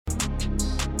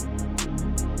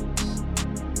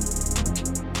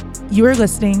You are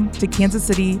listening to Kansas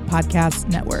City Podcast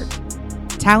Network.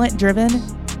 Talent driven,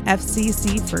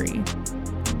 FCC free.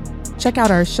 Check out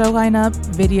our show lineup,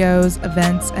 videos,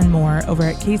 events, and more over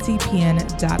at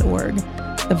kcpn.org.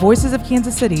 The voices of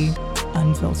Kansas City,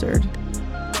 unfiltered.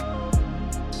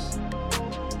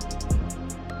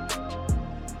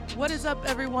 What is up,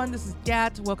 everyone? This is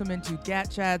Gat. Welcome into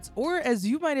Gat Chats, or as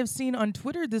you might have seen on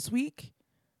Twitter this week,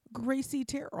 Gracie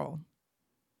Terrell.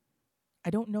 I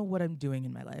don't know what I'm doing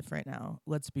in my life right now.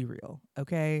 Let's be real,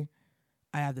 okay?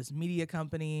 I have this media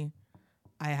company.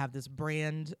 I have this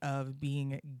brand of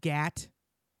being Gat.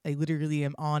 I literally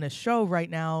am on a show right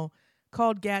now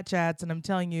called Gat Chats, and I'm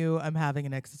telling you, I'm having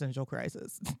an existential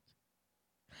crisis.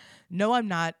 No, I'm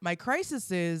not. My crisis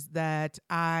is that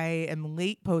I am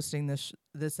late posting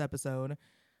this episode.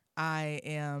 I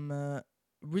am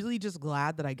really just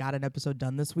glad that I got an episode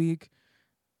done this week.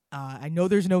 I know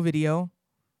there's no video.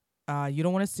 You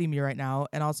don't want to see me right now.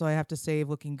 And also I have to save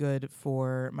looking good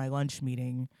for my lunch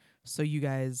meeting. So you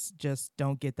guys just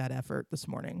don't get that effort this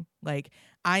morning. Like,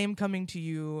 I am coming to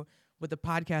you with a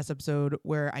podcast episode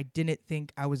where I didn't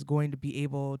think I was going to be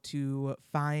able to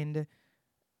find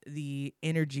the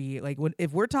energy. Like,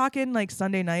 if we're talking like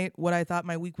Sunday night, what I thought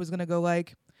my week was going to go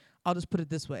like, I'll just put it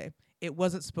this way. It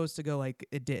wasn't supposed to go like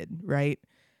it did, right?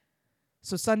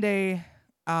 So Sunday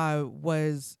I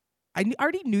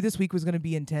already knew this week was going to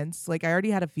be intense. Like, I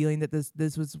already had a feeling that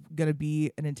this was going to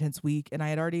be an intense week. And I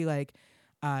had already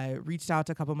reached out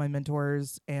to a couple of my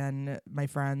mentors and my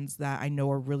friends that I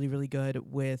know are really, really good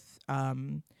with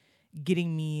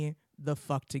getting me the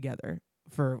fuck together,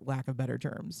 for lack of better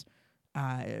terms.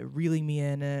 Reeling me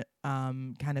in,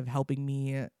 kind of helping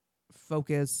me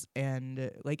focus.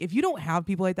 And like, if you don't have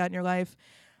people like that in your life,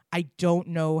 I don't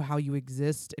know how you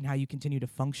exist and how you continue to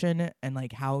function and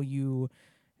like how you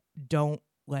don't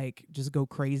like just go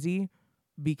crazy,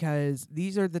 because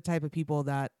these are the type of people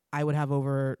that I would have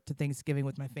over to Thanksgiving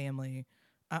with my family.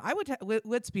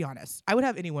 Let's be honest. I would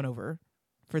have anyone over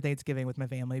for Thanksgiving with my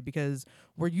family because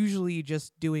we're usually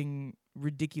just doing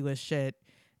ridiculous shit.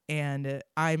 And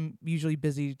I'm usually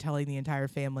busy telling the entire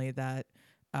family that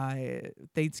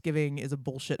Thanksgiving is a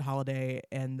bullshit holiday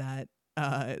and that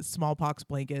smallpox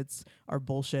blankets are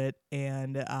bullshit.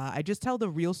 And I just tell the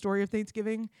real story of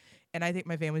Thanksgiving. And I think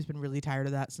my family's been really tired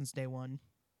of that since day one.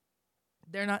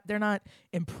 They're not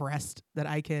impressed that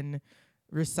I can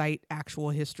recite actual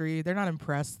history. They're not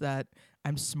impressed that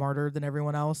I'm smarter than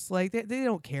everyone else. Like, they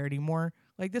don't care anymore.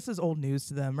 Like, this is old news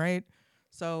to them, right?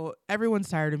 So everyone's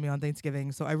tired of me on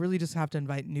Thanksgiving. So I really just have to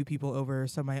invite new people over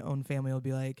so my own family will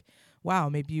be like, wow,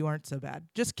 maybe you aren't so bad.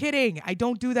 Just kidding. I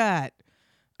don't do that.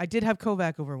 I did have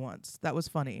Kovac over once. That was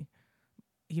funny.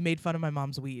 He made fun of my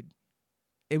mom's weed.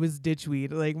 It was ditch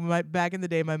weed. Like, back in the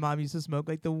day, my mom used to smoke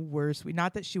like the worst weed.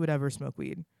 Not that she would ever smoke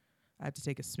weed. I have to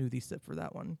take a smoothie sip for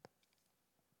that one.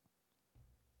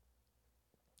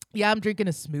 Yeah, I'm drinking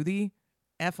a smoothie.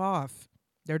 F off.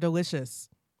 They're delicious.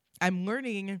 I'm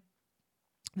learning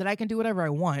that I can do whatever I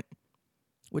want,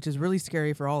 which is really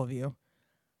scary for all of you.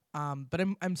 But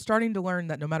I'm starting to learn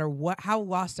that no matter how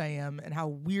lost I am and how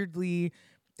weirdly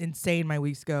insane my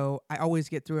weeks go, I always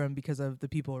get through them because of the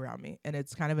people around me, and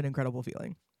it's kind of an incredible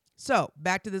feeling. So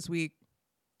back to this week.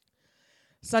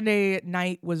 Sunday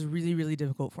night was really, really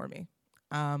difficult for me.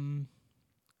 I'm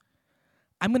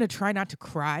gonna try not to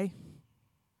cry.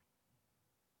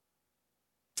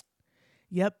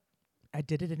 Yep, I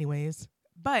did it anyways.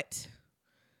 But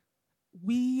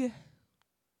we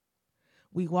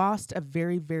lost a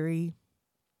very, very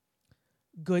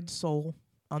good soul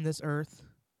on this earth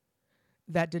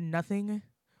that did nothing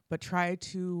but try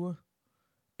to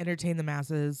entertain the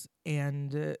masses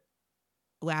and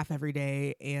laugh every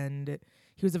day. And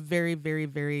he was a very, very,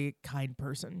 very kind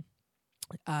person.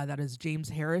 That is James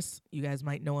Harris. You guys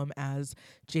might know him as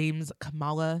James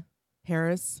Kamala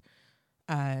Harris.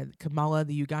 Kamala,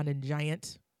 the Ugandan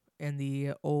giant in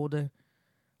the old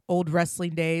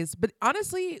wrestling days. But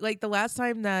honestly, like, the last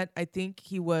time that I think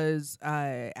he was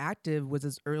active was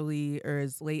as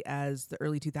late as the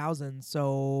early 2000s.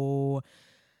 So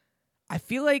I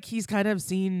feel like he's kind of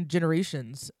seen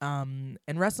generations. And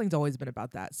wrestling's always been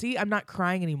about that. See, I'm not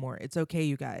crying anymore. It's okay,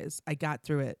 you guys. I got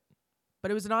through it.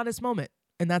 But it was an honest moment.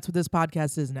 And that's what this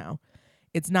podcast is now.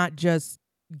 It's not just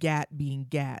Gat being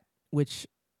Gat, which,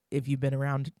 if you've been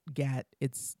around Gat,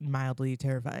 it's mildly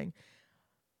terrifying.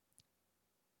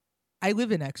 I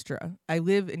live in extra. I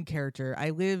live in character.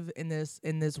 I live in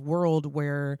this world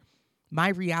where my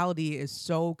reality is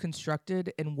so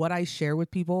constructed, and what I share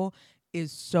with people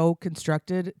is so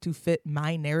constructed to fit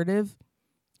my narrative.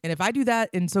 And if I do that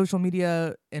in social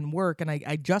media and work, and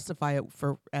I justify it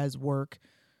as work,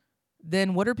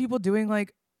 then what are people doing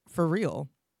like for real.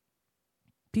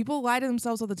 People lie to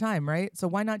themselves all the time, right? So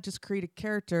why not just create a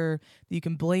character that you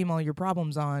can blame all your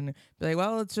problems on? Be like,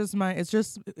 well, it's just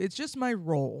my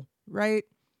role, right?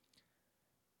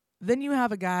 Then you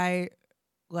have a guy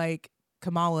like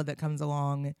Kamala that comes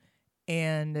along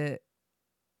and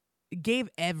gave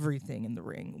everything in the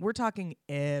ring. We're talking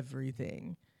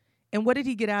everything. And what did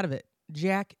he get out of it?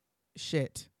 Jack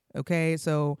shit. Okay,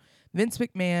 so Vince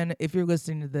McMahon, if you're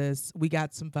listening to this, we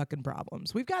got some fucking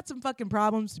problems. We've got some fucking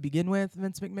problems to begin with,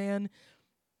 Vince McMahon,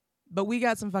 but we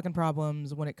got some fucking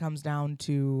problems when it comes down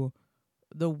to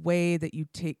the way that you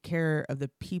take care of the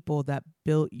people that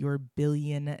built your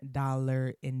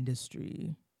billion-dollar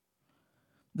industry.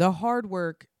 The hard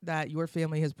work that your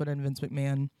family has put in Vince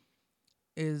McMahon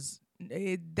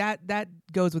that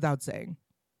goes without saying.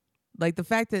 Like the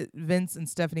fact that Vince and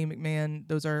Stephanie McMahon,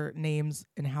 those are names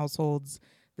in households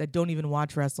that don't even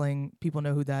watch wrestling. People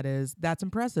know who that is. That's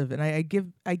impressive. And I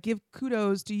give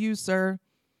kudos to you, sir.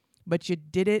 But you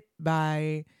did it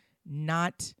by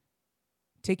not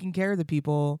taking care of the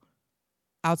people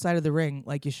outside of the ring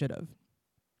like you should have.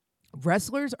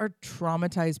 Wrestlers are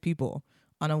traumatized people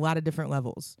on a lot of different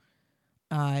levels.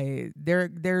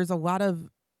 There's a lot of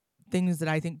things that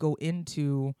I think go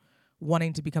into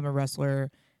wanting to become a wrestler,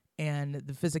 and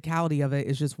the physicality of it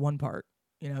is just one part.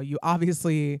 You know, you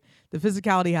obviously, the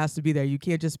physicality has to be there. You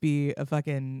can't just be a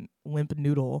fucking limp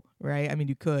noodle, right? I mean,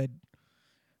 you could.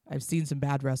 I've seen some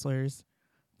bad wrestlers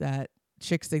that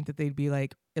chicks think that they'd be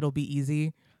like, it'll be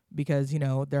easy because, you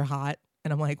know, they're hot.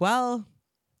 And I'm like, well,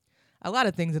 a lot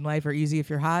of things in life are easy if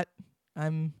you're hot.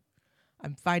 I'm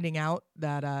finding out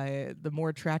that the more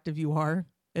attractive you are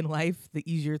in life, the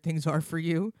easier things are for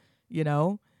you, you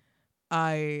know?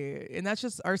 And that's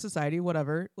just our society,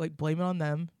 whatever. Like, blame it on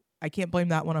them. I can't blame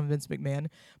that one on Vince McMahon.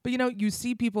 But, you know, you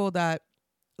see people that,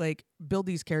 like, build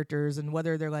these characters, and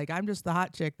whether they're like, I'm just the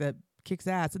hot chick that kicks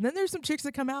ass. And then there's some chicks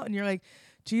that come out and you're like,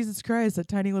 Jesus Christ, that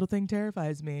tiny little thing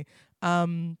terrifies me.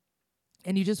 And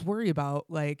you just worry about,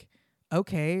 like,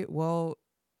 okay, well,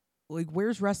 like,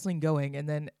 where's wrestling going? And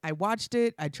then I watched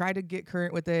it. I tried to get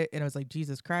current with it, and I was like,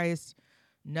 Jesus Christ,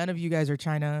 none of you guys are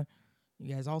China.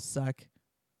 You guys all suck.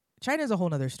 China is a whole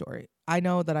nother story. I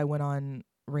know that I went on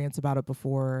rants about it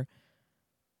before.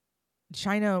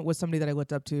 China was somebody that I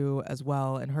looked up to as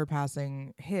well, and her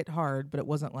passing hit hard, but it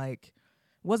wasn't like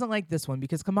this one,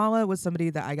 because Kamala was somebody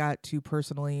that I got to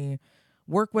personally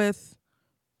work with,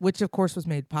 which of course was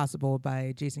made possible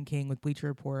by Jason King with Bleacher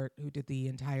Report, who did the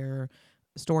entire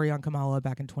story on Kamala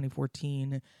back in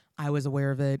 2014. I was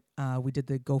aware of it. We did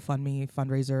the GoFundMe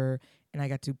fundraiser, and I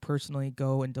got to personally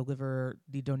go and deliver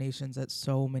the donations at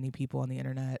so many people on the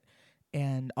internet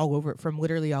and all over, from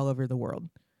literally all over the world.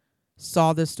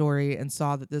 Saw this story and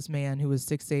saw that this man who was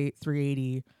 6'8",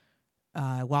 380,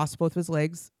 lost both of his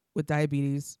legs with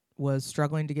diabetes, was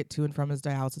struggling to get to and from his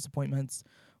dialysis appointments,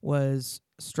 was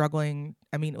struggling,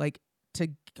 I mean, like, to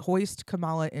hoist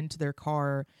Kamala into their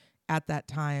car at that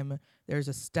time. There's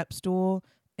a step stool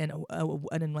and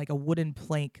like a wooden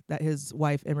plank that his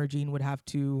wife Imogene would have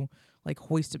to, like,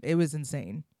 hoist him. It was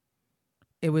insane.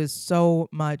 It was so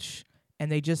much,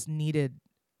 and they just needed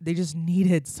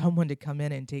someone to come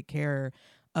in and take care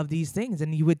of these things.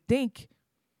 And you would think,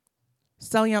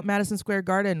 selling out Madison Square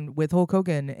Garden with Hulk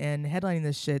Hogan and headlining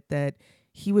this shit, that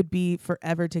he would be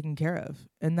forever taken care of.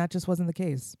 And that just wasn't the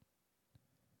case.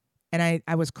 And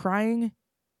I was crying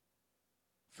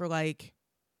for like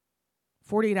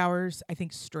 48 hours, I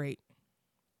think, straight.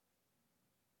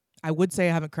 I would say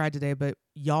I haven't cried today, but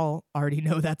y'all already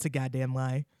know that's a goddamn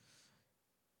lie.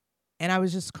 And I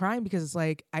was just crying because it's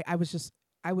like, I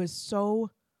was so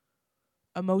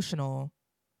emotional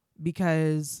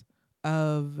because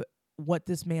of what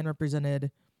this man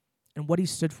represented and what he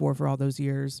stood for all those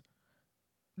years.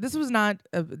 This was not,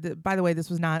 by the way, this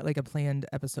was not like a planned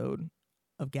episode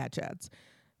of Gat Chats.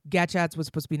 Gat Chats was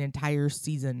supposed to be an entire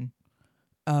season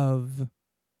of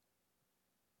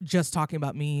just talking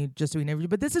about me, just doing everything.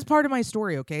 But this is part of my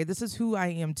story, okay? This is who I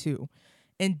am too.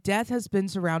 And death has been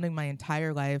surrounding my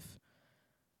entire life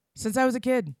since I was a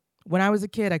kid. When I was a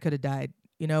kid, I could have died.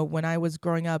 You know, when I was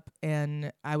growing up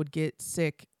and I would get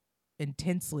sick,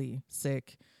 intensely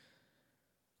sick,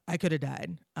 I could have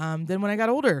died. Then when I got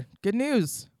older, good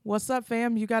news. What's up,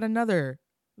 fam? You got another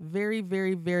very,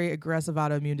 very, very aggressive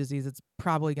autoimmune disease. It's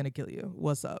probably going to kill you.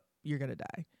 What's up? You're going to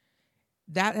die.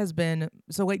 That has been,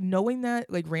 so like knowing that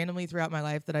like randomly throughout my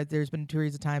life that there's been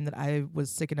periods of time that I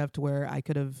was sick enough to where I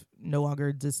could have no longer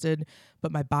existed,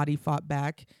 but my body fought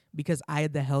back because I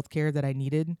had the health care that I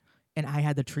needed and I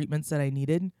had the treatments that I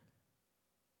needed.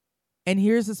 And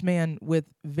here's this man with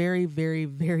very, very,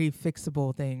 very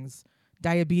fixable things,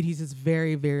 Diabetes is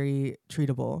very, very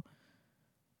treatable.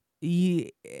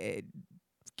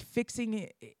 Fixing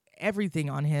everything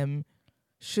on him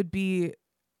should be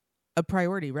a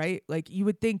priority, right? Like you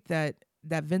would think that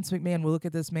Vince McMahon will look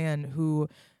at this man who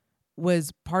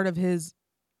was part of his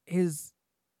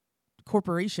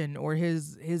corporation or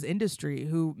his industry,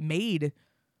 who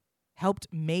helped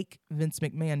make Vince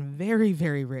McMahon very,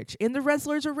 very rich, and the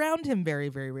wrestlers around him very,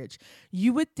 very rich.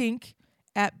 You would think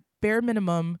at bare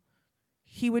minimum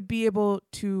he would be able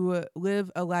to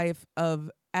live a life of,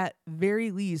 at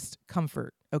very least,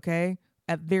 comfort, okay?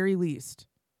 At very least.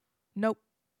 Nope.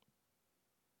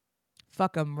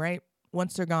 Fuck them, right?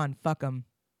 Once they're gone, fuck them.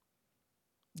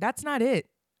 That's not it.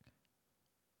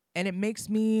 And it makes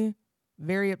me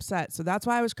very upset. So that's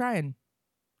why I was crying.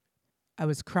 I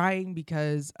was crying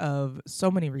because of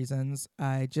so many reasons.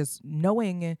 Just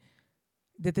knowing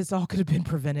that this all could have been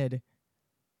prevented.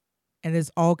 And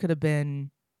this all could have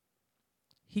been...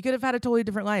 He could have had a totally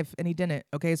different life, and he didn't.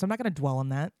 Okay, so I'm not going to dwell on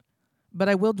that. But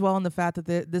I will dwell on the fact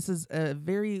that this is a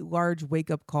very large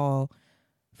wake-up call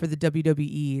for the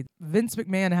WWE. Vince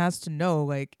McMahon has to know,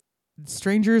 like,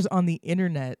 strangers on the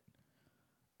internet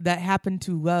that happen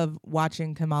to love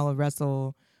watching Kamala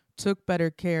wrestle took better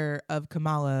care of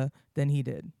Kamala than he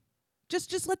did.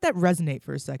 Just let that resonate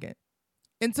for a second.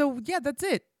 And so, yeah, that's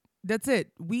it. That's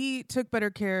it. We took better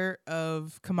care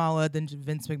of Kamala than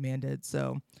Vince McMahon did.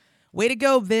 So, way to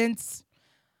go, Vince.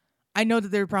 I know that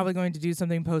they're probably going to do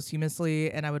something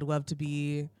posthumously, and I would love to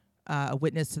be a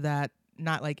witness to that.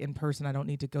 Not like in person. I don't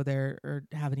need to go there or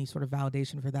have any sort of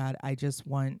validation for that. I just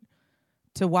want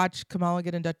to watch Kamala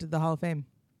get inducted to the Hall of Fame.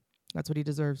 That's what he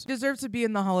deserves. He deserves to be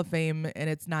in the Hall of Fame, and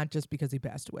it's not just because he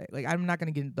passed away. Like, I'm not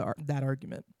going to get into that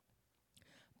argument.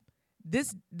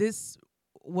 This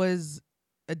was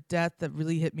a death that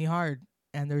really hit me hard,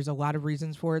 and there's a lot of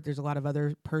reasons for it. There's a lot of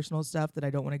other personal stuff that I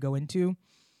don't want to go into.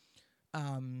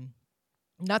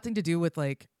 Nothing to do with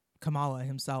like Kamala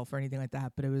himself or anything like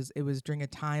that, but it was during a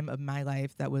time of my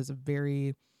life that was a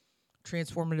very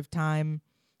transformative time.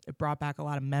 It brought back a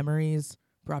lot of memories,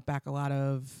 brought back a lot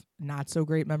of not so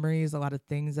great memories, a lot of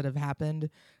things that have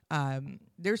happened.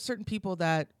 There's certain people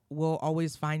that will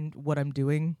always find what I'm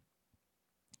doing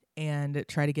and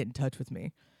try to get in touch with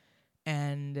me.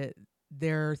 And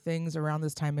there are things around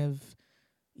this time of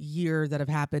year that have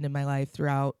happened in my life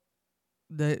throughout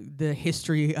the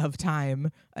history of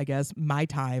time, I guess, my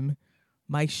time,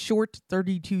 my short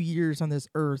 32 years on this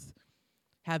earth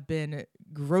have been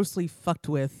grossly fucked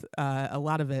with, a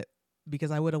lot of it,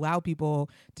 because I would allow people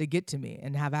to get to me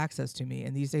and have access to me.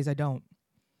 And these days I don't.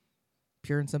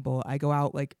 Pure and simple. I go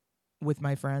out like with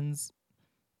my friends,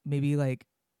 maybe like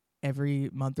every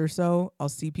month or so. I'll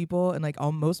see people, and like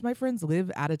most of my friends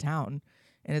live out of town.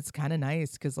 And it's kind of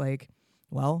nice because like,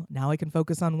 well, now I can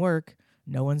focus on work.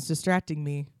 No one's distracting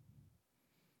me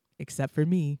except for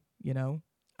me, you know.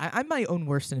 I'm my own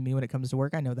worst enemy when it comes to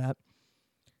work. I know that.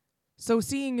 So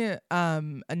seeing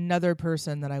another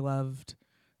person that I loved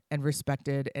and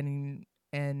respected and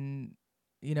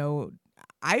you know,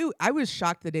 I was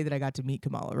shocked the day that I got to meet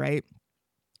Kamala, right?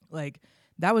 Like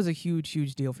that was a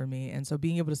huge deal for me. And so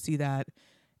being able to see that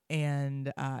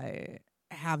and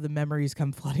have the memories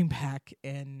come flooding back,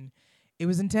 and it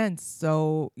was intense.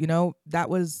 So, you know, that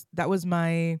was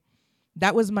my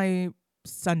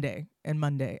Sunday and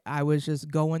Monday. I was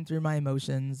just going through my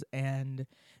emotions, and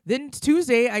then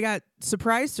Tuesday I got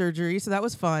surprise surgery, so that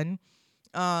was fun.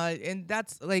 And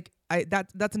that's like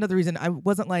that's another reason I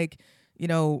wasn't like, you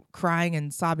know, crying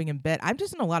and sobbing in bed. I'm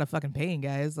just in a lot of fucking pain,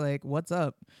 guys. Like, what's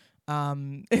up?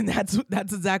 And that's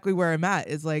exactly where I'm at.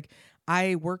 Is like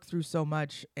I work through so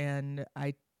much, and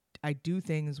I do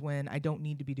things when I don't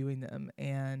need to be doing them.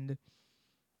 And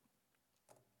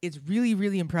it's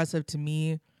really impressive to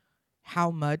me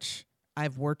how much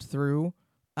I've worked through,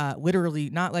 literally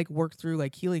not like work through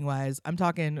like healing wise. I'm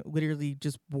talking literally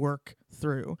just work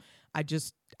through. I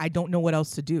don't know what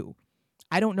else to do.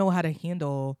 I don't know how to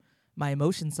handle my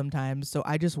emotions sometimes. So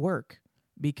I just work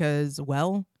because,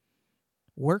 well,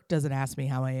 work doesn't ask me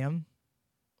how I am.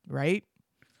 Right.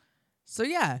 So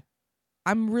yeah.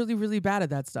 I'm really bad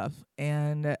at that stuff,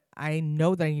 and I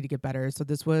know that I need to get better. So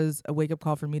this was a wake-up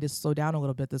call for me to slow down a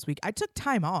little bit this week. I took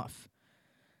time off.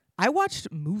 I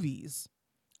watched movies.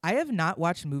 I have not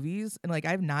watched movies, and like I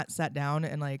have not sat down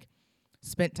and like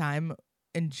spent time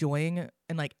enjoying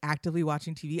and like actively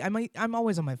watching TV. I'm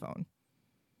always on my phone.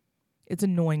 It's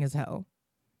annoying as hell.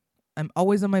 I'm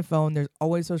always on my phone. There's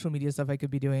always social media stuff I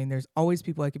could be doing. There's always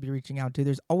people I could be reaching out to.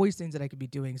 There's always things that I could be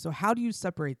doing. So how do you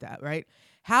separate that, right?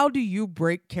 How do you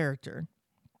break character?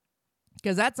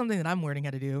 Because that's something that I'm learning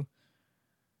how to do.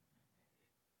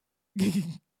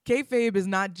 Kayfabe is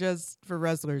not just for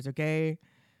wrestlers, okay?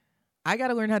 I got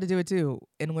to learn how to do it too.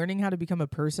 And learning how to become a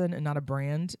person and not a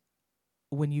brand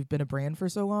when you've been a brand for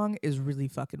so long is really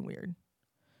fucking weird.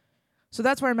 So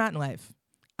that's where I'm at in life.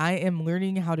 I am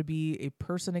learning how to be a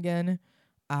person again.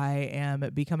 I am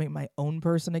becoming my own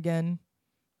person again.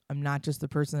 I'm not just the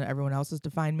person that everyone else has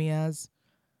defined me as.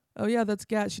 Oh yeah, that's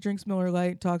Gat. She drinks Miller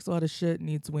Lite, talks a lot of shit, and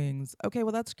eats wings. Okay,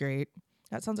 well that's great.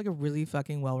 That sounds like a really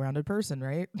fucking well-rounded person,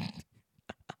 right?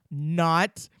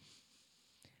 Not.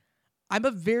 I'm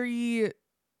a very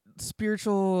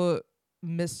spiritual,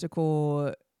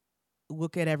 mystical,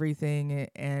 look at everything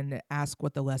and ask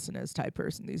what the lesson is type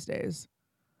person these days.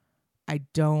 I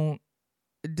don't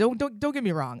get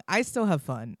me wrong. I still have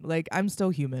fun. Like, I'm still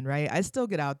human, right? I still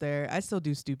get out there. I still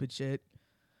do stupid shit.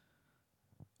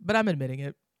 But I'm admitting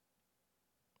it.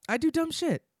 I do dumb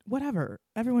shit. Whatever.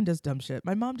 Everyone does dumb shit.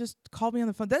 My mom just called me on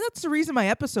the phone. That's the reason my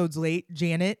episode's late,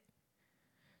 Janet.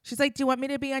 She's like, do you want me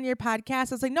to be on your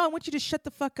podcast? I was like, no, I want you to shut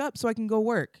the fuck up so I can go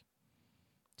work.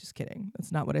 Just kidding.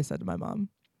 That's not what I said to my mom.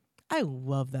 I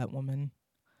love that woman.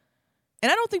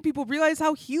 And I don't think people realize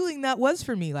how healing that was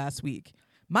for me last week.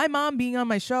 My mom being on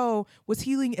my show was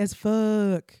healing as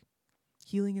fuck.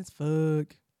 Healing as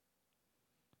fuck.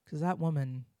 Because that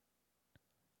woman,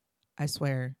 I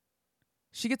swear,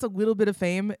 she gets a little bit of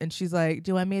fame and she's like,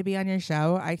 do you want me to be on your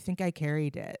show? I think I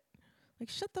carried it. Like,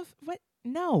 shut the, what?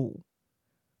 No.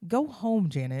 Go home,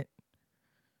 Janet.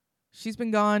 She's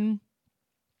been gone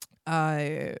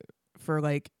for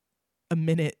like a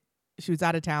minute. She was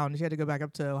out of town. She had to go back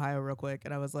up to Ohio real quick.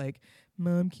 And I was like,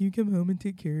 Mom, can you come home and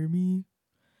take care of me?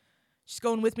 She's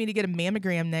going with me to get a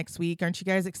mammogram next week. Aren't you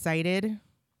guys excited?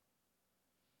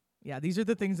 Yeah, these are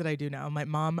the things that I do now. My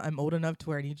mom, I'm old enough to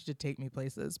where I need you to take me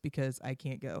places because I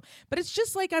can't go. But it's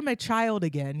just like I'm a child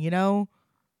again, you know?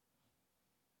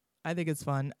 I think it's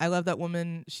fun. I love that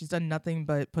woman. She's done nothing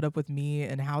but put up with me,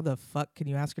 and how the fuck can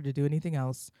you ask her to do anything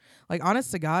else? Like,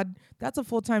 honest to God, that's a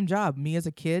full-time job. Me as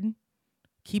a kid,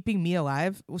 keeping me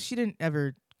alive. Well, she didn't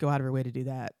ever go out of her way to do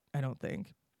that, I don't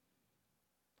think.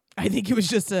 I think it was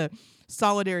just a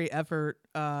solidary effort.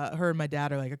 Her and my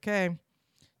dad are like, okay,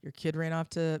 your kid ran off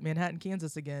to Manhattan,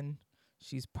 Kansas again.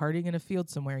 She's partying in a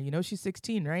field somewhere. You know she's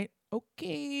 16, right?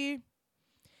 Okay.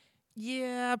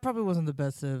 Yeah, probably wasn't the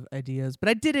best of ideas, but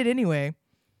I did it anyway.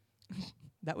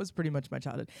 That was pretty much my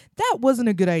childhood. That wasn't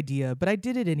a good idea, but I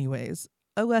did it anyways.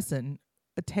 A lesson,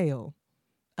 a tale,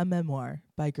 a memoir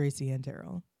by Gracie Ann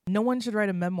Terrell. No one should write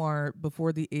a memoir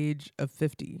before the age of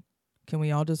 50. Can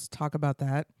we all just talk about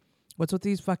that? What's with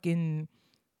these fucking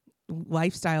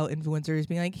lifestyle influencers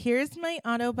being like, here's my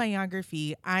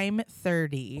autobiography. I'm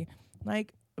 30.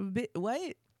 Like,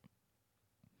 what?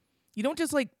 You don't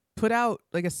just like put out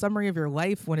like a summary of your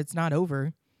life when it's not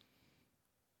over.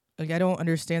 Like, I don't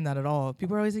understand that at all.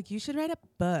 People are always like, you should write a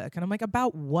book. And I'm like,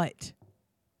 about what?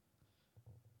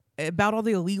 About all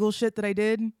the illegal shit that I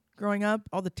did growing up,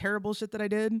 all the terrible shit that I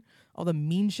did, all the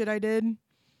mean shit I did,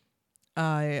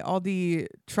 all the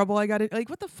trouble I got. Like,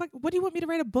 what the fuck? What do you want me to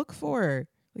write a book for?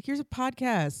 Like, here's a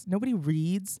podcast. Nobody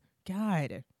reads.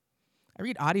 God. I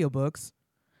read audiobooks.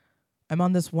 I'm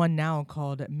on this one now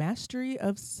called Mastery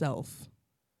of Self.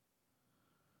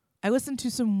 I listen to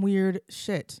some weird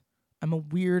shit. I'm a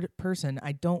weird person.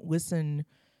 I don't listen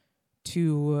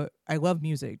to... I love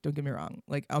music, don't get me wrong.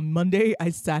 Like, on Monday, I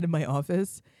sat in my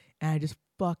office and I just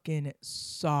fucking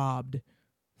sobbed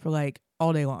for like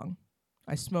all day long.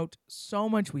 I smoked so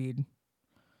much weed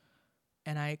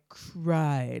and I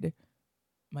cried.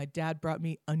 My dad brought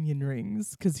me onion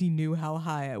rings because he knew how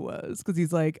high I was. Because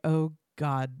he's like, oh,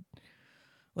 God.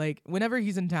 Like, whenever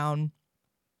he's in town,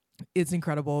 it's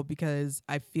incredible because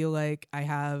I feel like I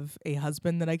have a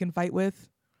husband that I can fight with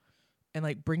and,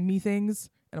 like, bring me things.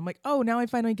 And I'm like, oh, now I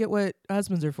finally get what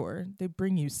husbands are for. They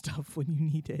bring you stuff when you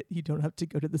need it. You don't have to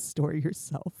go to the store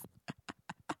yourself.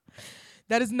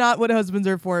 That is not what husbands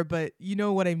are for, but you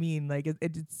know what I mean. Like,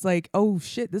 it's like, oh,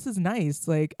 shit, this is nice.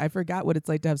 Like, I forgot what it's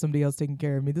like to have somebody else taking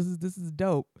care of me. This is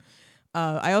dope.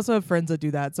 I also have friends that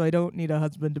do that, so I don't need a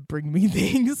husband to bring me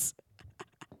things.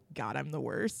 God, I'm the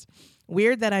worst.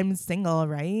 Weird that I'm single,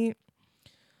 right?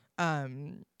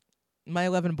 My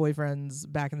 11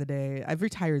 boyfriends back in the day, I've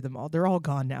retired them all. They're all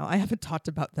gone now. I haven't talked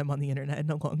about them on the internet in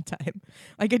a long time.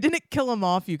 Like, I didn't kill them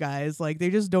off, you guys. Like,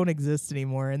 they just don't exist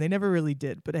anymore, and they never really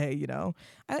did. But hey, you know,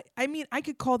 I mean, I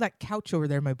could call that couch over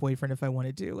there my boyfriend if I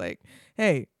wanted to. Like,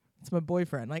 hey, it's my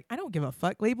boyfriend. Like, I don't give a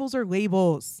fuck. Labels are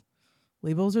labels.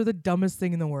 Labels are the dumbest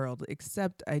thing in the world,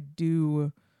 except I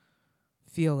do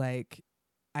feel like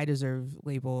I deserve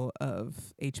label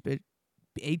of HBIC.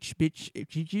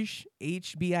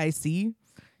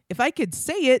 If I could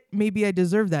say it, maybe I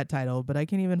deserve that title, but I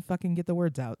can't even fucking get the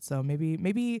words out. So maybe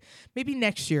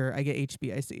next year I get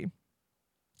HBIC.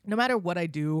 No matter what I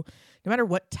do, no matter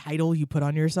what title you put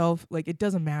on yourself, like it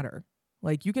doesn't matter.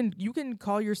 Like you can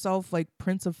call yourself like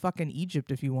Prince of fucking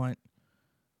Egypt if you want.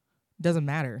 Doesn't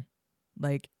matter.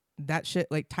 Like that shit,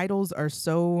 like titles are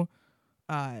so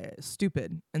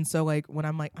stupid. And so like when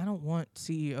I'm like, I don't want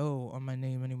CEO on my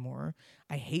name anymore,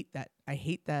 I hate that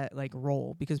like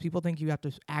role, because people think you have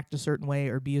to act a certain way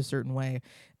or be a certain way.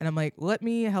 And I'm like, let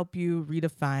me help you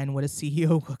redefine what a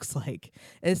CEO looks like.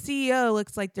 A CEO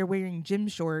looks like they're wearing gym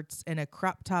shorts and a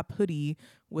crop top hoodie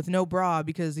with no bra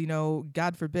because, you know,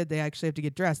 God forbid they actually have to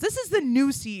get dressed. This is the new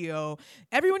CEO.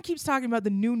 Everyone keeps talking about the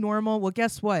new normal. Well,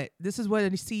 guess what? This is what a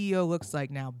CEO looks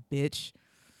like now, bitch.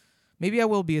 Maybe I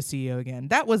will be a CEO again.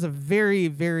 That was a very,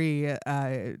 very,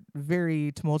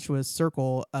 very tumultuous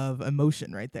circle of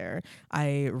emotion right there.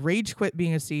 I rage quit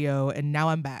being a CEO, and now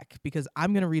I'm back because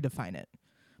I'm going to redefine it.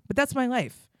 But that's my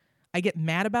life. I get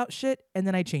mad about shit, and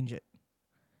then I change it.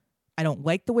 I don't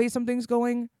like the way something's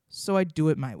going, so I do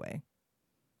it my way.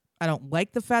 I don't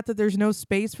like the fact that there's no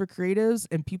space for creatives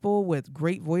and people with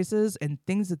great voices and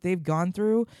things that they've gone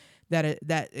through, that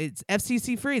it's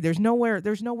FCC free. There's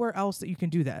nowhere else that you can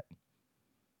do that.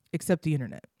 Except the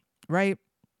internet, right?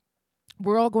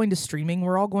 We're all going to streaming.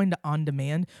 We're all going to on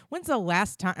demand. When's the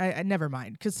last time? I never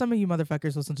mind, because some of you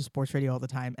motherfuckers listen to sports radio all the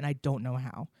time, and I don't know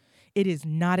how. It is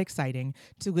not exciting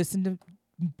to listen to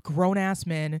grown-ass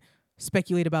men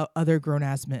speculate about other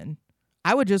grown-ass men.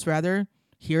 I would just rather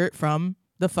hear it from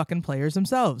the fucking players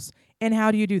themselves. And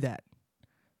how do you do that?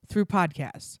 Through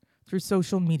podcasts, through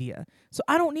social media. So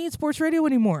I don't need sports radio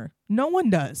anymore. No one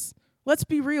does. Let's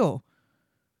be real.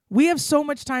 We have so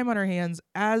much time on our hands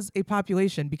as a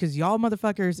population because y'all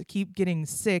motherfuckers keep getting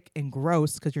sick and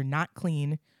gross because you're not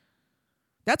clean.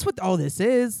 That's what all this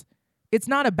is. It's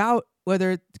not about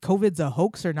whether COVID's a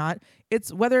hoax or not.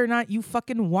 It's whether or not you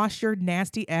fucking wash your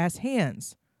nasty ass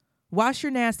hands. Wash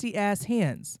your nasty ass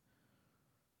hands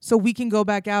so we can go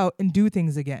back out and do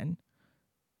things again.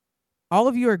 All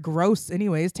of you are gross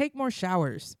anyways. Take more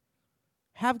showers.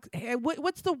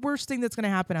 What's the worst thing that's going to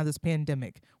happen out of this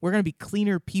pandemic? We're going to be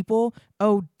cleaner people?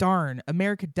 Oh, darn.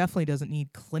 America definitely doesn't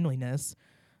need cleanliness.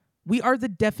 We are the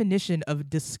definition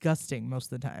of disgusting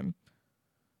most of the time.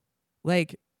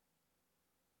 Like,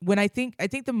 when I think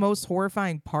the most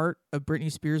horrifying part of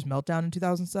Britney Spears' meltdown in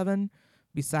 2007,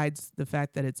 besides the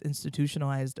fact that it's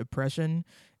institutionalized oppression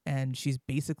and she's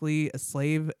basically a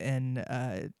slave and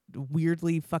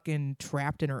weirdly fucking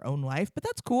trapped in her own life, but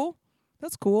that's cool.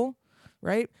 That's cool.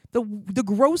 Right? The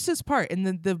grossest part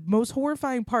and the most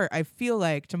horrifying part, I feel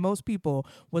like, to most people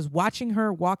was watching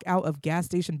her walk out of gas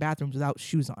station bathrooms without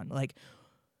shoes on. Like,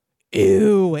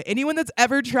 ew. Anyone that's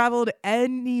ever traveled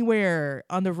anywhere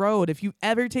on the road, if you've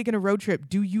ever taken a road trip,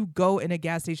 do you go in a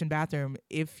gas station bathroom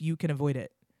if you can avoid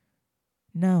it?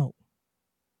 No.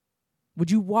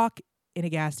 Would you walk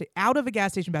in out of a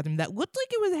gas station bathroom that looked like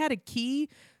it had a key?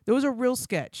 That was a real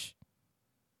sketch.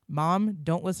 Mom,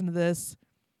 don't listen to this.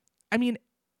 I mean,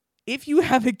 if you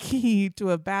have a key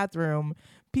to a bathroom,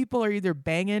 people are either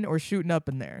banging or shooting up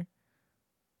in there.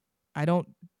 I don't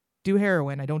do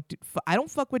heroin. I don't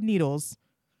fuck with needles.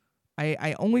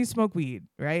 I only smoke weed,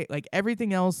 right? Like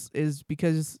everything else is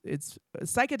because it's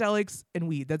psychedelics and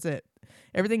weed. That's it.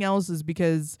 Everything else is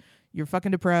because you're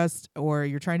fucking depressed or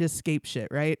you're trying to escape shit,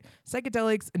 right?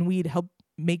 Psychedelics and weed help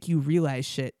make you realize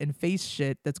shit and face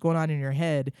shit that's going on in your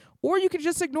head, or you can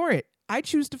just ignore it. I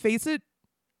choose to face it.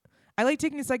 I like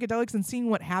taking psychedelics and seeing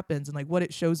what happens and like what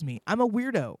it shows me. I'm a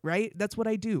weirdo, right? That's what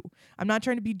I do. I'm not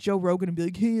trying to be Joe Rogan and be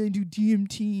like, hey, I do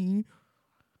DMT.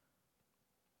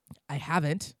 I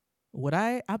haven't. Would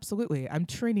I? Absolutely. I'm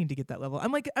training to get that level.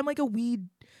 I'm like a weed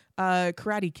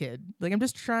karate kid. Like I'm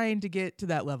just trying to get to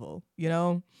that level, you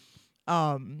know?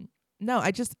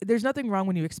 No, there's nothing wrong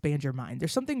when you expand your mind.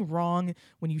 There's something wrong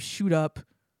when you shoot up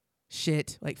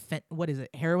shit like what is it?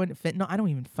 Heroin, fentanyl? I don't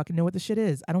even fucking know what the shit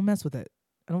is. I don't mess with it.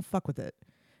 I don't fuck with it.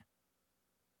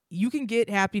 You can get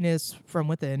happiness from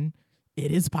within.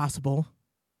 It is possible.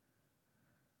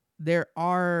 There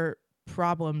are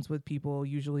problems with people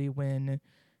usually when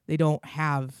they don't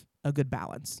have a good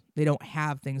balance. They don't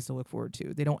have things to look forward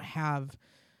to. They don't have,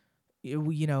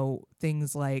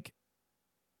 things like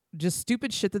just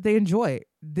stupid shit that they enjoy.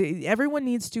 Everyone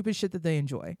needs stupid shit that they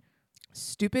enjoy.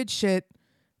 Stupid shit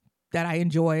that I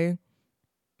enjoy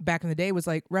back in the day was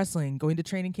like wrestling, going to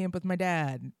training camp with my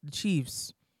dad, the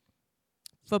Chiefs,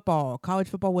 football. College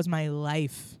football was my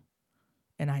life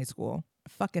in high school. I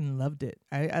fucking loved it.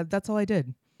 I that's all I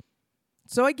did.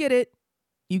 So I get it.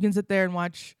 You can sit there and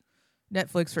watch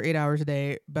Netflix for 8 hours a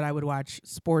day, but I would watch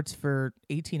sports for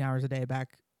 18 hours a day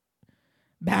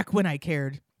back when I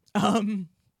cared. Um,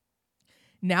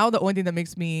 Now the only thing that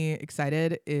makes me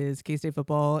excited is K-State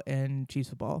football and Chiefs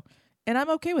football. And I'm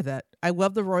okay with that. I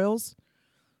love the Royals.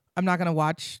 I'm not going to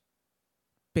watch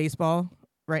baseball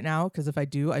right now because if I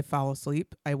do, I fall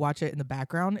asleep. I watch it in the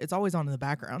background. It's always on in the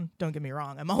background. Don't get me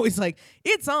wrong. I'm always like,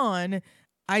 it's on.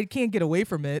 I can't get away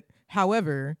from it.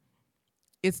 However,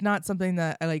 it's not something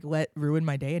that I like let ruin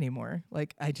my day anymore.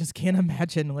 Like I just can't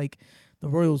imagine like the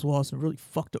Royals lost and really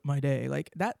fucked up my day. Like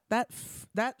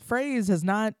that phrase has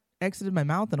not exited my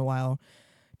mouth in a while.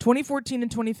 2014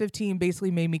 and 2015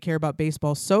 basically made me care about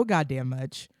baseball so goddamn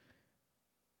much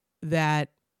that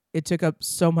it took up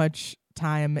so much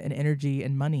time and energy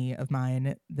and money of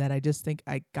mine that I just think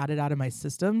I got it out of my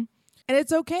system. And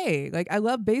it's okay. Like I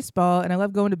love baseball and I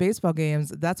love going to baseball games.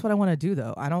 That's what I want to do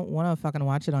though. I don't want to fucking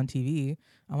watch it on TV.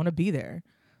 I want to be there.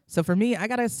 So for me, I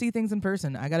got to see things in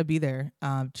person. I got to be there.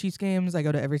 Chiefs games, I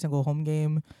go to every single home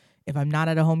game. If I'm not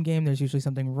at a home game, there's usually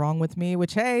something wrong with me,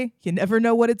 which, hey, you never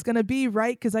know what it's going to be,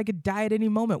 right? Because I could die at any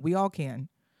moment. We all can.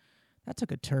 That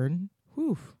took a turn.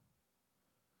 Whew.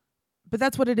 But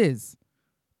that's what it is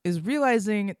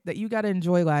realizing that you got to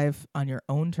enjoy life on your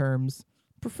own terms,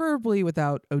 preferably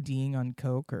without ODing on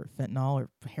coke or fentanyl or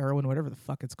heroin, whatever the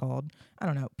fuck it's called. I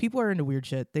don't know. People are into weird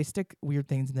shit. They stick weird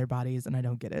things in their bodies, and I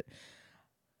don't get it.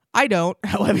 I don't,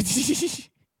 however.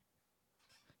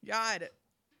 God.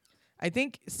 I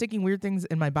think sticking weird things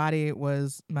in my body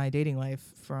was my dating life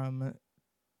from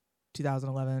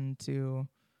 2011 to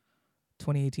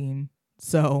 2018.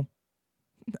 So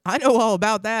I know all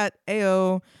about that.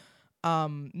 Ayo.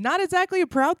 Not exactly a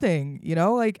proud thing, you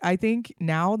know? Like I think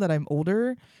now that I'm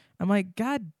older, I'm like,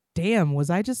 God damn,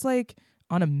 was I just like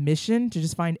on a mission to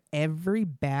just find every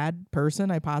bad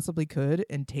person I possibly could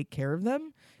and take care of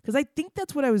them? Because I think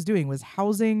that's what I was doing, was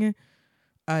housing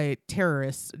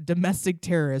terrorists, domestic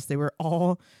terrorists. They were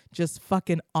all just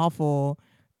fucking awful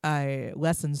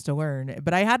lessons to learn.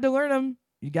 But I had to learn them.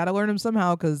 You got to learn them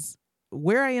somehow, because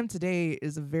where I am today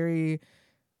is a very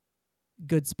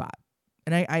good spot.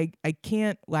 And I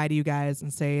can't lie to you guys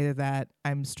and say that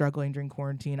I'm struggling during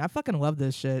quarantine. I fucking love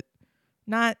this shit.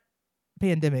 Not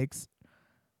pandemics.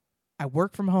 I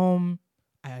work from home.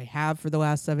 I have for the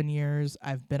last 7 years.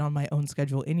 I've been on my own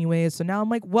schedule anyway. So now I'm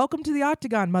like, welcome to the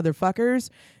octagon,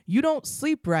 motherfuckers. You don't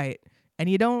sleep right and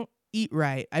you don't eat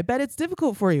right. I bet it's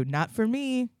difficult for you. Not for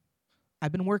me.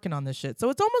 I've been working on this shit. So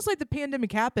it's almost like the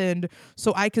pandemic happened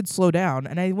so I could slow down.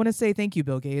 And I want to say thank you,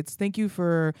 Bill Gates. Thank you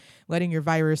for letting your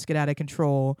virus get out of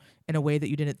control in a way that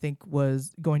you didn't think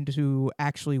was going to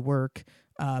actually work.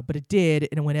 But it did,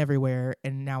 and it went everywhere,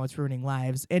 and now it's ruining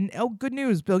lives. And oh, good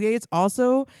news, Bill Gates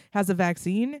also has a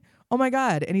vaccine. Oh my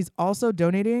God. And he's also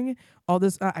donating all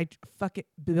this.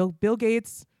 Bill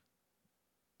Gates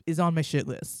is on my shit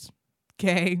list.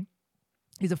 Okay.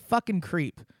 He's a fucking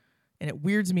creep, and it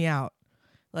weirds me out.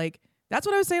 Like, that's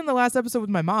what I was saying in the last episode with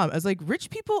my mom. I was like, rich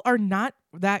people are not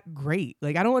that great.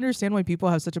 Like, I don't understand why people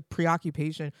have such a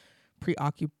preoccupation.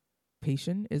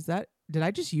 Is that, did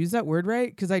I just use that word right?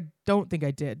 Because I don't think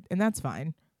I did. And that's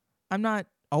fine. I'm not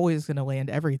always going to land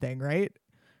everything, right?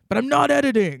 But I'm not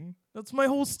editing. That's my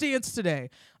whole stance today.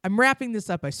 I'm wrapping this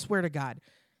up. I swear to God.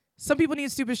 Some people need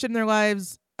stupid shit in their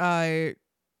lives.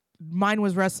 Mine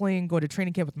was wrestling, going to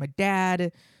training camp with my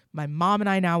dad. My mom and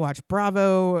I now watch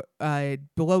Bravo,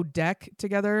 Below Deck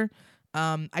together.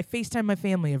 I FaceTime my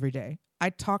family every day. I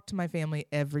talk to my family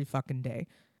every fucking day.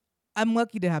 I'm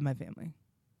lucky to have my family.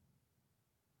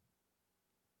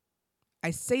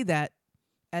 I say that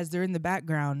as they're in the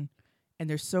background and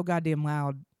they're so goddamn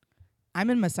loud. I'm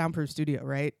in my soundproof studio,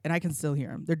 right? And I can still hear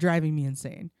them. They're driving me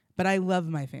insane. But I love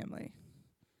my family.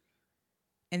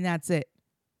 And that's it.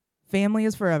 Family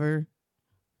is forever.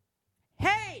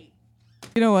 Hey!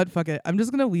 You know what? Fuck it. I'm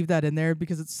just going to leave that in there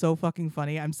because it's so fucking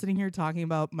funny. I'm sitting here talking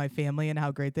about my family and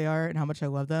how great they are and how much I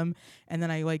love them. And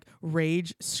then I like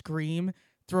rage, scream,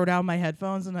 throw down my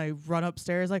headphones, and I run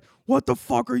upstairs like, what the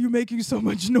fuck are you making so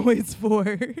much noise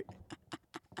for?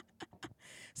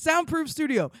 Soundproof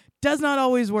studio does not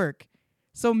always work.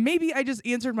 So maybe I just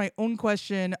answered my own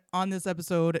question on this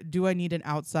episode. Do I need an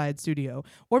outside studio?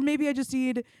 Or maybe I just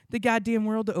need the goddamn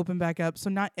world to open back up so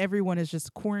not everyone is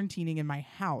just quarantining in my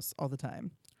house all the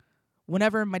time.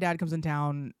 Whenever my dad comes in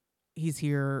town, he's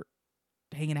here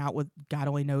hanging out with God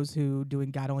only knows who,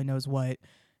 doing God only knows what.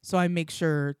 So I make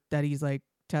sure that he's like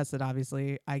tested,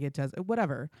 obviously. I get tested,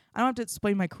 whatever. I don't have to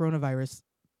explain my coronavirus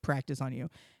practice on you.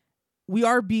 We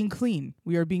are being clean.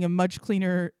 We are being a much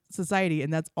cleaner society,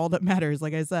 and that's all that matters.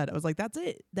 Like I said, I was like, that's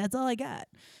it. That's all I got.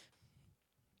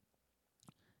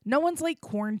 No one's like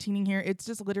quarantining here. It's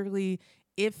just literally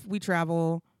if we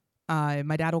travel,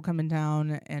 my dad will come in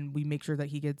town and we make sure that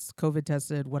he gets COVID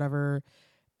tested, whatever.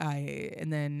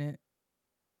 And then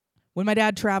when my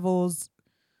dad travels,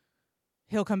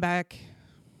 he'll come back.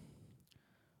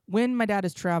 When my dad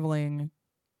is traveling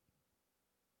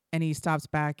and he stops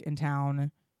back in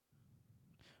town,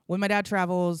 when my dad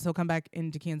travels, he'll come back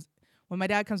into Kansas. When my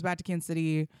dad comes back to Kansas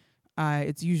City,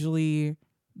 it's usually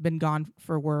been gone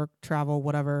for work, travel,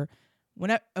 whatever.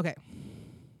 Okay.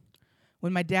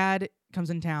 When my dad comes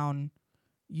in town,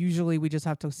 usually we just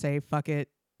have to say, fuck it,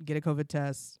 get a COVID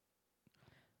test.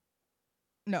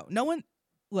 No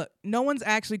one's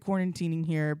actually quarantining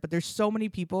here, but there's so many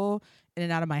people in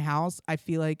and out of my house. I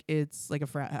feel like it's like a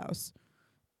frat house.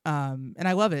 And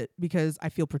I love it because I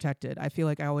feel protected. I feel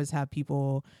like I always have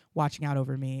people watching out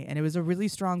over me. And it was a really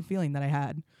strong feeling that I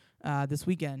had. This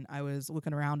weekend, I was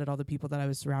looking around at all the people that I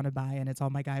was surrounded by, and it's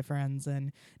all my guy friends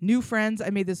and new friends.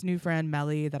 I made this new friend,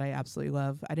 Melly, that I absolutely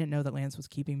love. I didn't know that Lance was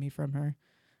keeping me from her.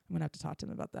 I'm going to have to talk to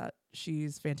him about that.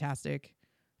 She's fantastic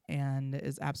and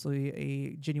is absolutely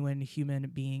a genuine human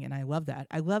being, and I love that.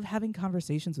 I love having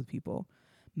conversations with people.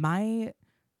 I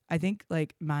think,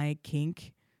 like, my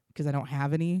kink, because I don't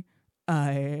have any,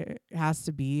 has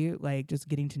to be like just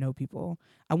getting to know people.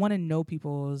 I want to know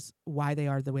people's why they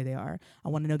are the way they are. I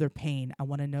want to know their pain. I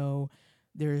want to know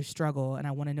their struggle, and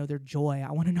I want to know their joy.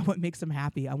 I want to know what makes them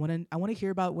happy. I want to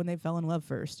hear about when they fell in love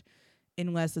first,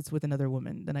 unless it's with another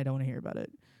woman. Then I don't want to hear about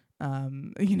it.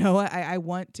 I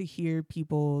want to hear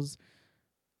people's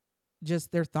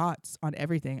just their thoughts on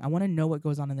everything. I want to know what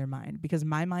goes on in their mind, because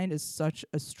my mind is such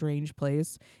a strange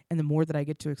place. And the more that I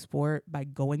get to explore it by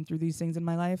going through these things in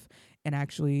my life and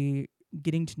actually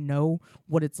getting to know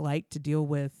what it's like to deal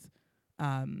with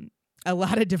a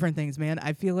lot of different things, man.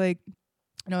 I feel like,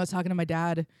 I was talking to my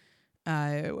dad.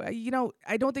 I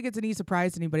don't think it's any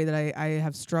surprise to anybody that I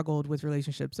have struggled with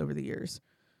relationships over the years.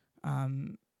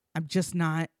 I'm just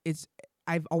not,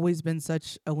 I've always been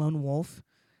such a lone wolf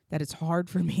that it's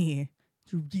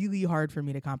really hard for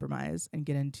me to compromise and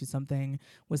get into something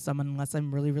with someone unless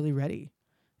I'm really, really ready.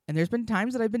 And there's been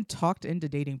times that I've been talked into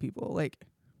dating people. Like,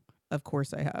 of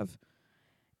course I have.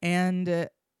 And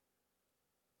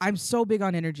I'm so big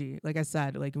on energy. Like I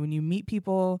said, like when you meet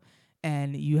people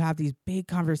and you have these big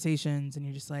conversations and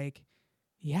you're just like,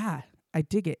 yeah, I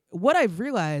dig it. What I've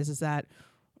realized is that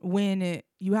when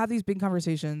you have these big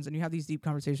conversations and you have these deep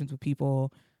conversations with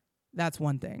people, that's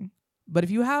one thing. But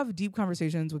if you have deep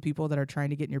conversations with people that are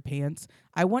trying to get in your pants,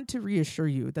 I want to reassure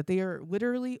you that they are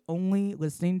literally only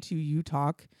listening to you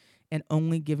talk and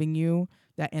only giving you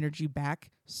that energy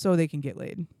back so they can get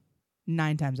laid.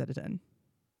 9 times out of 10.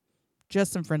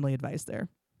 Just some friendly advice there.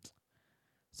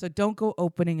 So don't go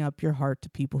opening up your heart to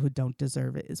people who don't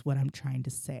deserve it, is what I'm trying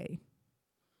to say.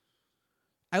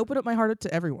 I open up my heart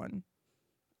to everyone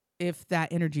if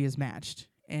that energy is matched.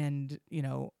 And,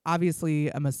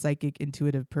 obviously I'm a psychic,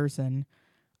 intuitive person.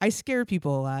 I scare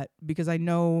people a lot because I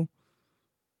know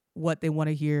what they want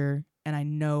to hear and I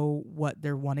know what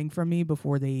they're wanting from me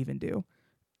before they even do.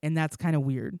 And that's kind of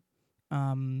weird.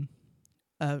 I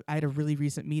had a really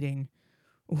recent meeting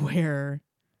where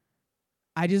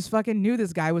I just fucking knew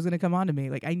this guy was going to come on to me.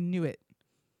 Like, I knew it.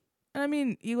 And I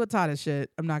mean, he looked hot as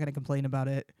shit. I'm not going to complain about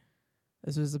it.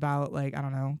 This was about,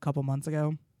 a couple months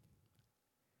ago.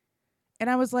 And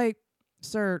I was like,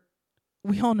 sir,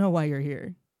 we all know why you're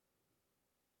here.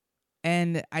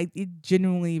 And it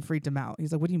genuinely freaked him out.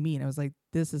 He's like, what do you mean? I was like,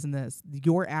 this isn't this.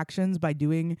 Your actions by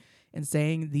doing and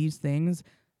saying these things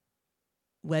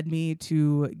led me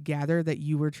to gather that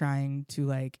you were trying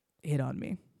to hit on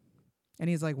me. And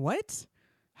he's like, what?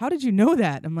 How did you know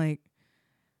that? I'm like,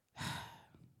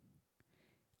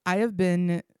 I have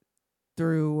been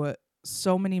through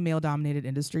so many male-dominated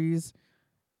industries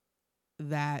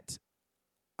that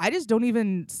I just don't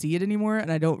even see it anymore,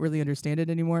 and I don't really understand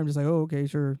it anymore. I'm just like, oh, okay,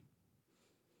 sure.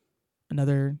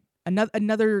 Another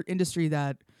industry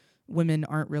that women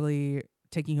aren't really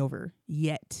taking over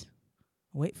yet.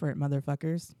 Wait for it,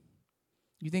 motherfuckers.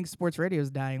 You think sports radio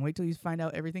is dying? Wait till you find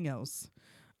out everything else.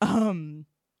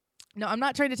 No, I'm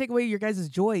not trying to take away your guys'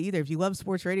 joy either. If you love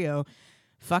sports radio,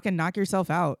 fucking knock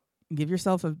yourself out. Give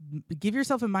yourself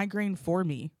a migraine for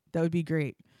me. That would be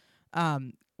great.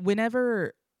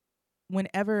 Whenever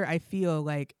I feel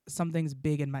like something's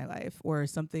big in my life or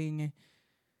something,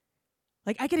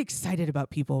 I get excited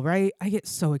about people, right? I get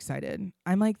so excited.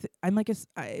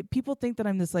 People think that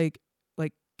I'm this like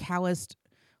calloused,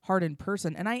 hardened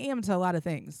person, and I am to a lot of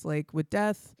things. Like with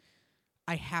death,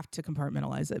 I have to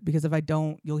compartmentalize it because if I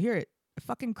don't, you'll hear it. I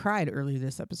fucking cried earlier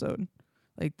this episode.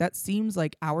 Like that seems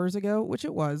like hours ago, which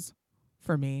it was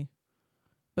for me.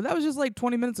 But that was just like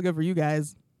 20 minutes ago for you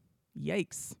guys.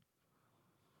 Yikes.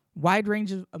 Wide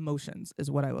range of emotions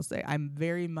is what I will say. I'm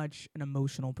very much an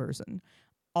emotional person.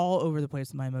 All over the place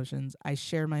with my emotions. I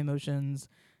share my emotions.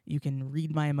 You can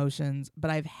read my emotions.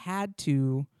 But I've had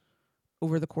to,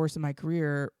 over the course of my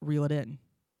career, reel it in,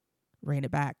 rein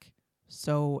it back.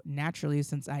 So naturally,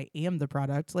 since I am the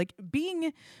product, like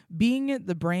being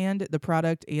the brand, the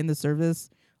product, and the service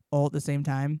all at the same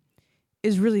time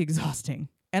is really exhausting.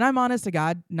 And I'm honest to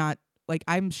God, not like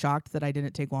I'm shocked that I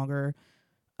didn't take a longer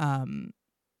amount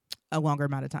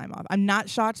of time off. I'm not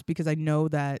shocked because I know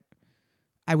that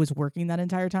I was working that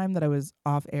entire time that I was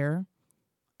off air.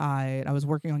 I was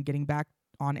working on getting back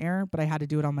on air, but I had to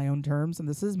do it on my own terms, and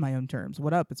this is my own terms.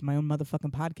 What up? It's my own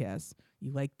motherfucking podcast.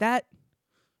 You like that?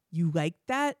 You like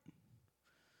that?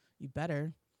 You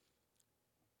better.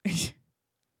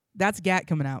 That's Gat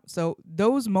coming out. So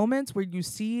those moments where you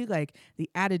see like the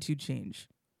attitude change,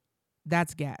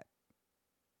 that's Gat.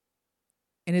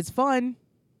 And it's fun.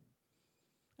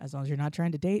 As long as you're not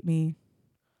trying to date me.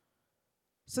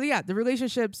 So yeah, the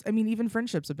relationships, I mean, even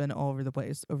friendships have been all over the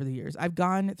place over the years. I've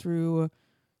gone through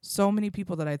so many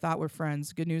people that I thought were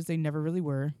friends. Good news, they never really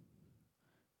were.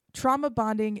 Trauma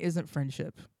bonding isn't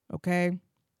friendship, okay?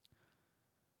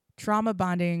 Trauma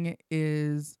bonding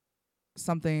is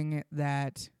something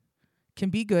that can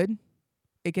be good.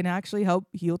 It can actually help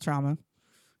heal trauma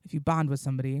if you bond with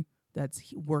somebody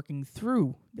that's working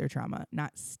through their trauma,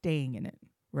 not staying in it,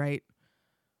 right?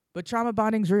 But trauma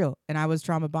bonding's real, and I was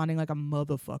trauma bonding like a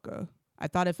motherfucker. I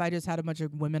thought if I just had a bunch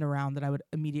of women around that I would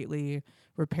immediately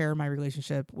repair my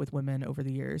relationship with women over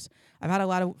the years. I've had a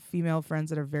lot of female friends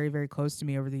that are very, very close to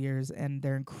me over the years, and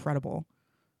they're incredible.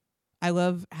 I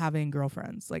love having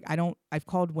girlfriends. Like I've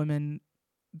called women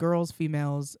girls,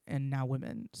 females, and now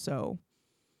women. So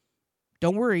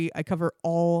don't worry, I cover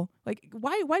all. Like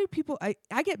why do people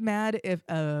I get mad if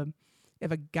a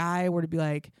guy were to be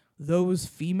like those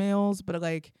females, but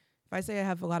like if I say I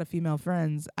have a lot of female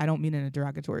friends, I don't mean in a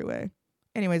derogatory way.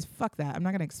 Anyways, fuck that. I'm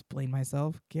not going to explain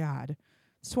myself. God.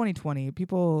 It's 2020.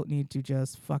 People need to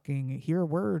just fucking hear a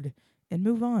word and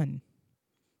move on.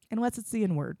 Unless it's the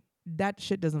N-word. That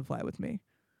shit doesn't fly with me.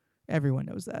 Everyone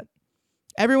knows that.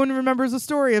 Everyone remembers a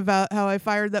story about how I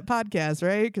fired that podcast,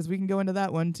 right? Because we can go into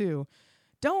that one too.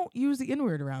 Don't use the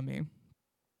N-word around me.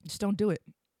 Just don't do it.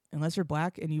 Unless you're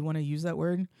black and you want to use that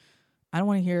word. I don't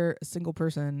want to hear a single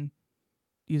person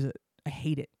use it. I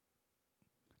hate it.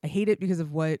 I hate it because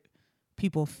of what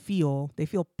people feel. They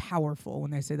feel powerful when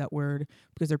they say that word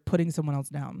because they're putting someone else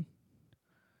down.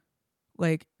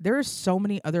 Like, there are so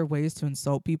many other ways to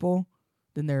insult people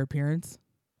than their appearance.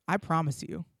 I promise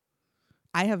you.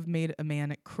 I have made a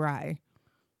man cry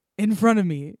in front of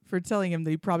me for telling him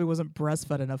that he probably wasn't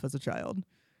breastfed enough as a child.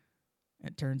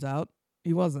 It turns out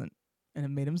he wasn't, and it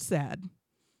made him sad.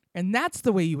 And that's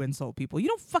the way you insult people. You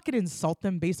don't fucking insult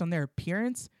them based on their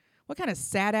appearance. What kind of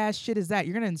sad ass shit is that?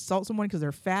 You're going to insult someone because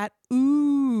they're fat?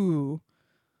 Ooh.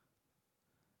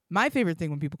 My favorite thing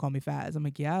when people call me fat is I'm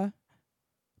like, yeah,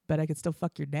 bet I could still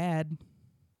fuck your dad.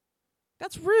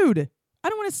 That's rude. I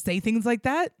don't want to say things like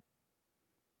that.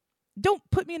 Don't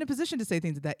put me in a position to say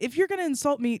things like that. If you're going to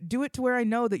insult me, do it to where I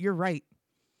know that you're right.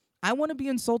 I want to be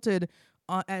insulted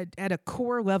at a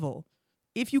core level.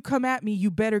 If you come at me, you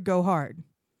better go hard.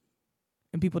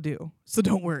 And people do. So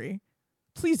don't worry.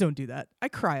 Please don't do that. I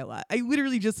cry a lot. I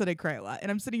literally just said I cry a lot. And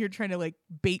I'm sitting here trying to like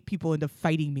bait people into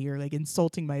fighting me or like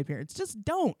insulting my appearance. Just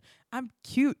don't. I'm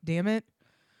cute, damn it.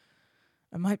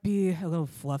 I might be a little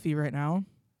fluffy right now.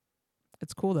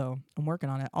 It's cool though. I'm working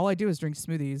on it. All I do is drink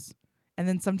smoothies. And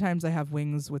then sometimes I have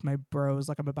wings with my bros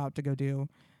like I'm about to go do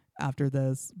after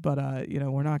this. But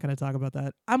we're not going to talk about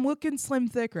that. I'm looking slim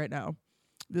thick right now.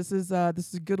 This is a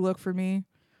good look for me.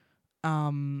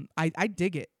 I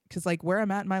dig it because like where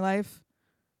I'm at in my life,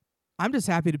 I'm just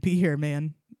happy to be here,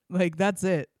 man. Like that's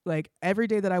it. Like every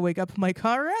day that I wake up, I'm like,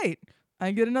 all right,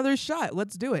 I get another shot.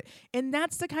 Let's do it. And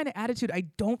that's the kind of attitude I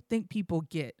don't think people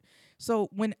get. So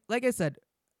when, like I said,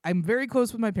 I'm very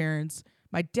close with my parents.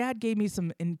 My dad gave me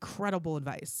some incredible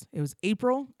advice. It was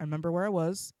April. I remember where I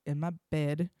was in my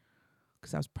bed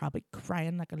because I was probably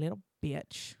crying like a little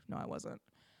bitch. No, I wasn't.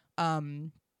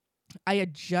 I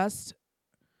had just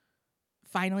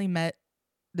finally met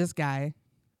this guy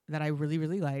that I really,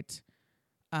 really liked,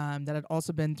 that had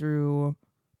also been through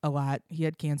a lot. He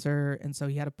had cancer, and so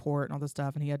he had a port and all this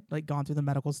stuff, and he had like gone through the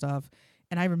medical stuff.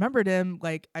 And I remembered him,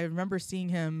 like I remember seeing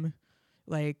him,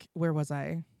 like where was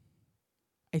I?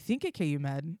 I think at KU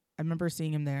Med. I remember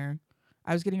seeing him there.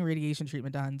 I was getting radiation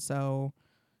treatment done, so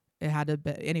it had to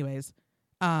be. Anyways,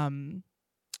 and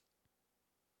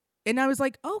I was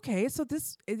like, okay, so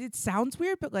this it sounds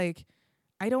weird, but like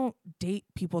I don't date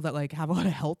people that like have a lot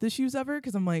of health issues ever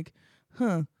because I'm like,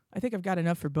 I think I've got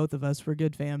enough for both of us. We're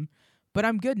good, fam. But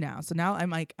I'm good now. So now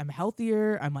I'm like, I'm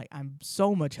healthier. I'm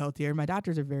so much healthier. My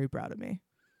doctors are very proud of me,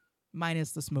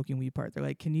 minus the smoking weed part. They're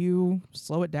like, can you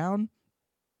slow it down?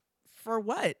 For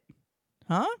what?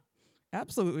 Huh?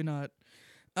 Absolutely not.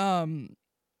 Um,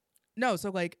 no.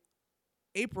 So like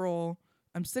April,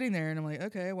 I'm sitting there and I'm like,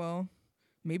 okay, well,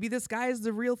 maybe this guy is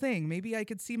the real thing. Maybe I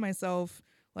could see myself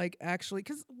like actually,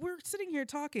 because we're sitting here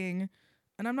talking,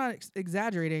 and I'm not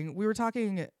exaggerating. We were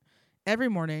talking every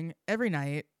morning, every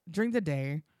night, during the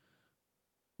day,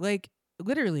 like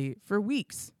literally for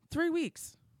weeks, 3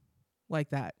 weeks, like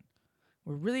that.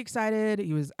 We're really excited.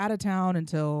 He was out of town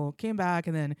until came back,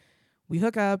 and then we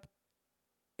hook up,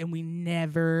 and I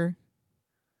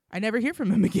never hear from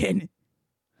him again.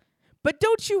 But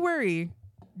don't you worry.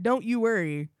 Don't you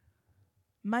worry.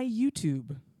 My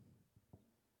YouTube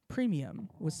Premium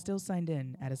was still signed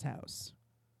in at his house.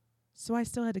 So I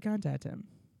still had to contact him.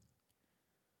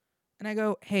 And I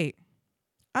go, hey,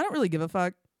 I don't really give a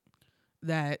fuck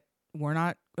that we're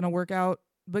not going to work out,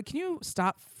 but can you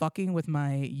stop fucking with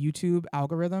my YouTube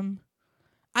algorithm?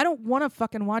 I don't want to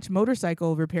fucking watch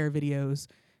motorcycle repair videos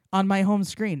on my home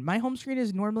screen. My home screen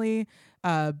is normally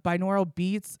binaural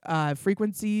beats,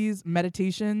 frequencies,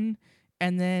 meditation,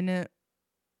 and then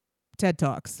TED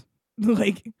Talks.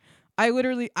 Like, I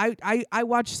literally, I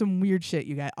watch some weird shit,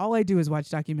 you guys. All I do is watch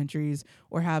documentaries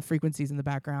or have frequencies in the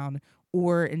background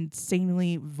or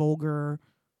insanely vulgar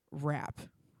rap.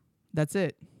 That's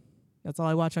it. That's all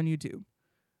I watch on YouTube.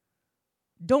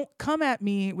 Don't come at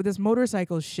me with this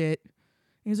motorcycle shit.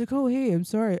 And he's like, oh, hey, I'm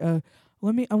sorry. I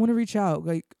want to reach out.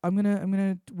 Like,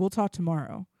 we'll talk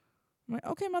tomorrow. I'm like,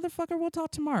 okay, motherfucker, we'll talk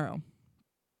tomorrow.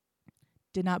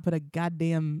 Did not put a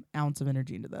goddamn ounce of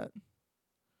energy into that.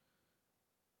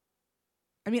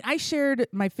 I mean, I shared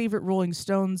my favorite Rolling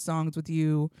Stones songs with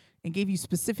you and gave you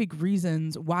specific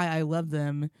reasons why I love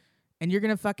them, and you're going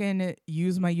to fucking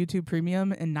use my YouTube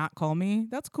Premium and not call me?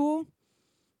 That's cool.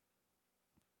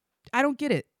 I don't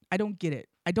get it. I don't get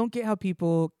how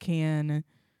people can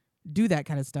do that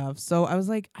kind of stuff. So I was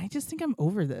like, I just think I'm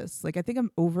over this. Like, I think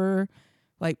I'm over,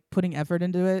 like, putting effort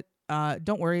into it.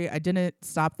 Don't worry. I didn't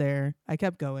stop there. I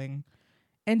kept going.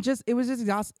 And it was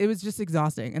just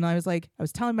exhausting. And I was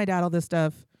telling my dad all this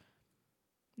stuff.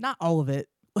 Not all of it.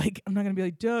 Like, I'm not going to be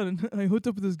like, Dad, I hooked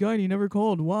up with this guy and he never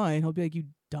called. Why? And he'll be like, you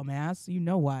dumbass. You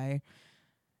know why.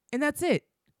 And that's it.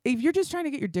 If you're just trying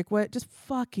to get your dick wet, just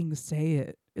fucking say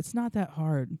it. It's not that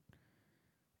hard.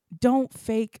 Don't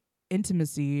fake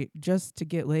intimacy just to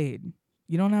get laid.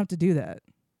 You don't have to do that.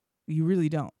 You really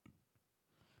don't.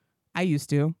 I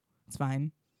used to. It's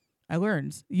fine. I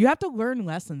learned. You have to learn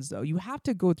lessons, though. You have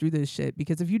to go through this shit,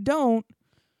 because if you don't,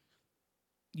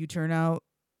 you turn out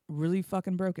really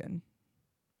fucking broken,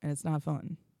 and it's not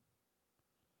fun.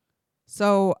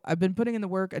 So I've been putting in the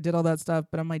work. I did all that stuff,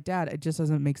 but I'm like, Dad, it just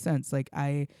doesn't make sense. Like,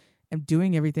 I am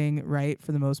doing everything right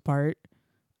for the most part.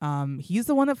 He's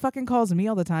the one that fucking calls me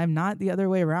all the time, not the other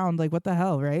way around. Like, what the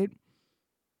hell, right?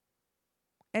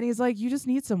 And he's like, you just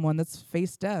need someone that's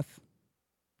faced death.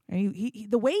 And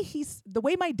the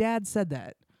way my dad said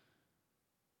that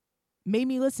made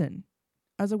me listen.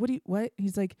 I was like, what?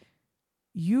 He's like,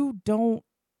 you don't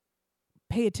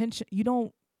pay attention. You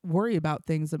don't worry about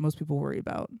things that most people worry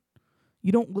about.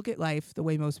 You don't look at life the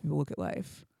way most people look at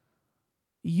life.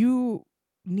 You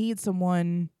need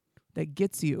someone that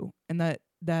gets you and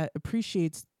that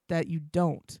appreciates that you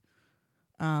don't.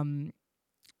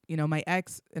 My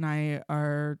ex and I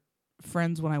are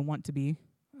friends when I want to be.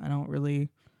 I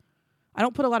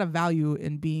don't put a lot of value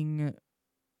in being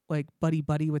like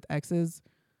buddy with exes,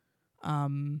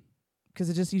 because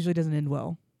it just usually doesn't end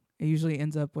well. It usually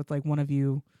ends up with like one of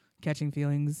you catching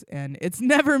feelings, and it's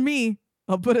never me.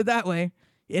 I'll put it that way.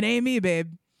 It ain't me,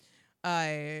 babe.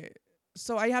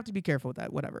 So I have to be careful with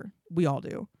that. Whatever, we all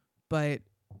do. But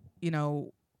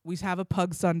we have a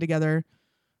pug son together,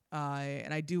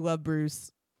 and I do love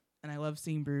Bruce, and I love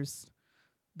seeing Bruce.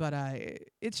 But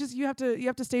it's just you have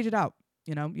to stage it out.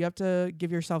 You have to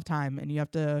give yourself time, and you have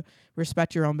to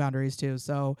respect your own boundaries too.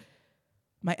 So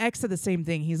my ex said the same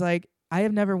thing. He's like, I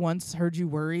have never once heard you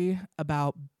worry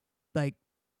about like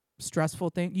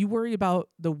stressful things. You worry about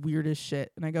the weirdest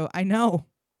shit. And I go, I know.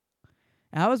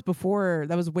 And that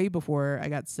was way before I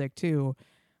got sick too.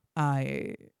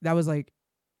 That was like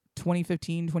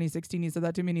 2015, 2016. He said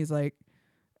that to me, and he's like,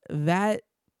 the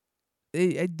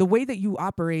way that you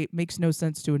operate makes no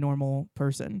sense to a normal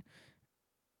person.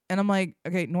 And I'm like,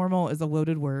 okay, normal is a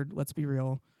loaded word. Let's be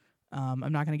real.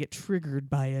 I'm not going to get triggered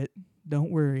by it.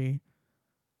 Don't worry.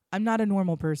 I'm not a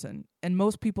normal person. And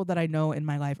most people that I know in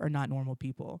my life are not normal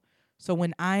people. So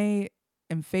when I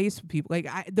am faced with people, like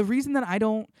the reason that I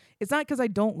don't, it's not because I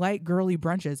don't like girly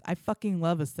brunches. I fucking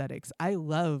love aesthetics. I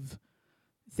love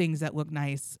things that look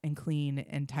nice and clean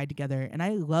and tied together. And I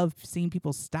love seeing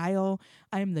people's style.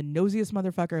 I am the nosiest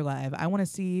motherfucker alive. I want to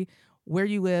see where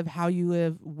you live, how you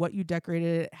live, what you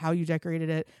decorated it, how you decorated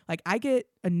it. Like I get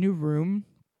a new room.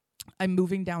 I'm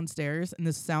moving downstairs, and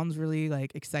this sounds really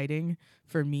like exciting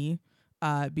for me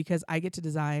because I get to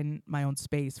design my own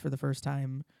space for the first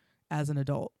time as an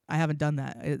adult. I haven't done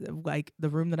that. Like the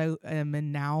room that I am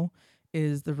in now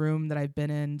is the room that I've been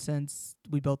in since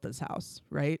we built this house,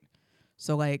 right?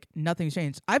 So like nothing's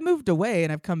changed. I've moved away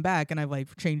and I've come back and I've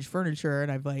like changed furniture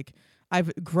and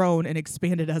I've grown and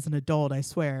expanded as an adult, I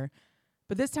swear.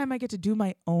 But this time I get to do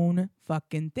my own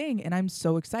fucking thing and I'm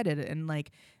so excited. And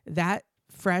like that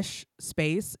fresh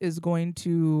space is going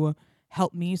to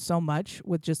help me so much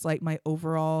with just like my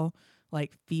overall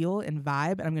like feel and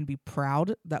vibe. And I'm going to be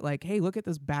proud that like, hey, look at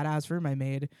this badass room I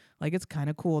made. Like it's kind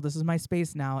of cool. This is my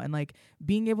space now. And like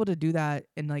being able to do that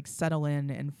and like settle in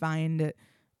and find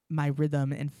my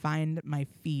rhythm and find my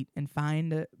feet and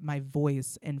find my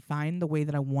voice and find the way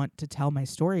that I want to tell my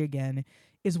story again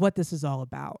is what this is all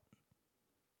about.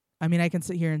 I mean, I can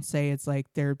sit here and say it's like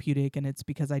therapeutic and it's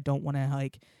because I don't want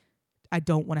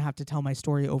to have to tell my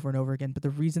story over and over again. But the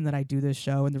reason that I do this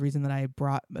show and the reason that I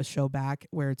brought a show back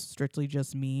where it's strictly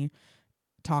just me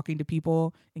talking to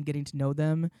people and getting to know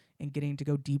them and getting to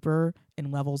go deeper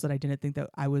in levels that I didn't think that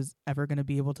I was ever going to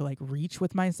be able to like reach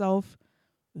with myself.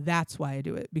 That's why I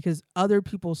do it, because other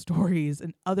people's stories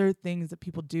and other things that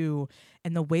people do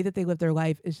and the way that they live their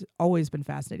life has always been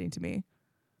fascinating to me.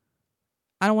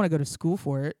 I don't want to go to school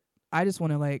for it. I just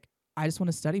want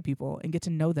to study people and get to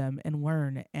know them and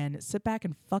learn and sit back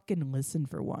and fucking listen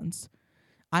for once.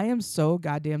 I am so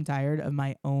goddamn tired of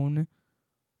my own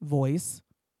voice.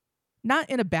 Not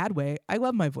in a bad way. I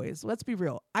love my voice. Let's be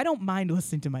real. I don't mind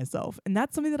listening to myself. And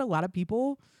that's something that a lot of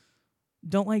people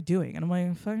don't like doing. And I'm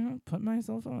like, if I put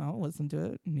myself on, I'll listen to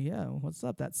it. Yeah, what's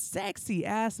up? That sexy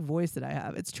ass voice that I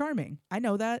have. It's charming. I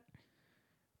know that.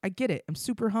 I get it. I'm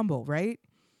super humble, right?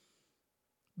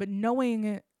 But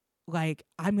knowing like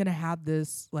I'm going to have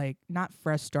this like not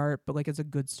fresh start, but like it's a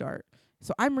good start.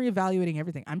 So I'm reevaluating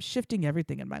everything. I'm shifting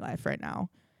everything in my life right now.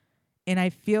 And I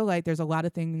feel like there's a lot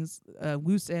of things,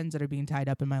 loose ends that are being tied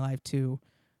up in my life too.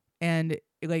 And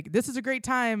like this is a great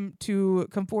time to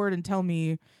come forward and tell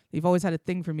me you've always had a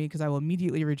thing for me, because I will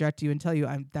immediately reject you and tell you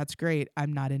that's great.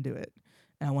 I'm not into it.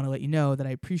 And I want to let you know that I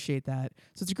appreciate that.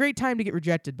 So it's a great time to get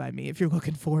rejected by me if you're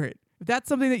looking for it. If that's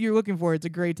something that you're looking for, it's a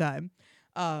great time.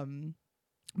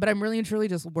 But I'm really and truly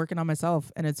just working on myself,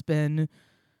 and it's been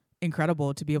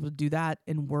incredible to be able to do that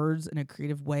in words in a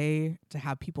creative way, to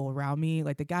have people around me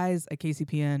like the guys at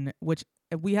KCPN, which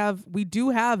we do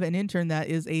have an intern that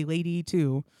is a lady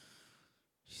too.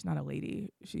 She's not a lady,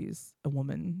 she's a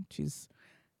woman.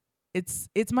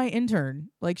 It's my intern.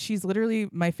 Like she's literally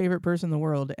my favorite person in the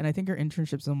world, and I think her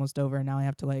internship's almost over and now I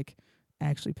have to like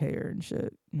actually pay her and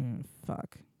shit.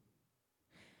 Fuck.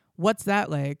 What's that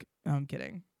like? No, I'm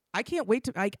kidding. I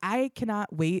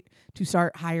cannot wait to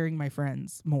start hiring my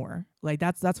friends more. Like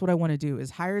that's what I want to do,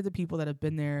 is hire the people that have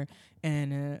been there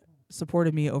and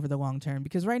supported me over the long term.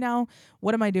 Because right now,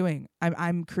 what am I doing?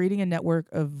 I'm creating a network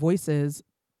of voices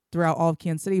throughout all of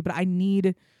Kansas City, but I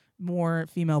need more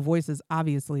female voices,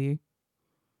 obviously,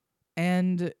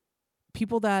 and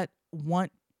people that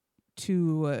want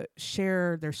to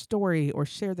share their story or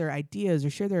share their ideas or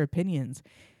share their opinions.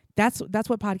 That's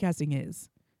what podcasting is.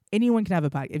 Anyone can have a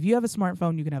podcast. If you have a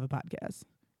smartphone, you can have a podcast.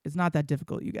 It's not that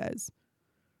difficult, you guys.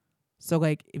 So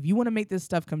like if you want to make this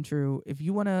stuff come true, if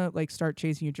you want to like start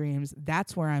chasing your dreams,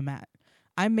 that's where I'm at.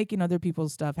 I'm making other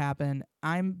people's stuff happen.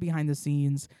 I'm behind the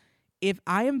scenes. If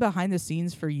I am behind the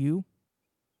scenes for you,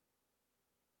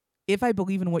 if I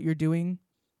believe in what you're doing,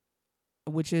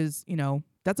 which is,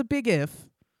 that's a big if,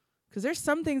 because there's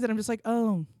some things that I'm just like,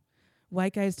 oh,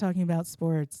 white guys talking about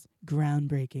sports,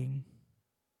 groundbreaking.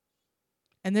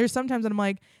 And there's sometimes that I'm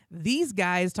like, these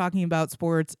guys talking about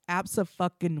sports,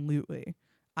 abso-fucking-lutely.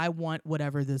 I want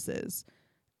whatever this is.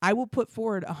 I will put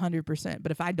forward 100%.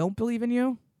 But if I don't believe in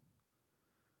you,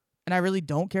 and I really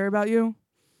don't care about you,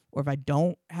 or if I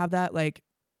don't have that,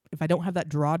 if I don't have that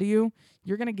draw to you,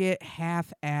 you're going to get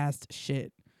half-assed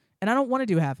shit. And I don't want to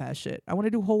do half-assed shit. I want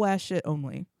to do whole-ass shit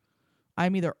only.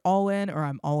 I'm either all in or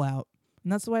I'm all out.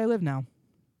 And that's the way I live now.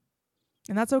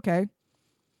 And that's okay.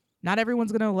 Not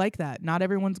everyone's going to like that. Not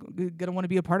everyone's going to want to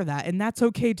be a part of that. And that's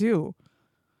okay too.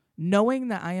 Knowing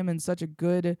that I am in such a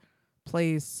good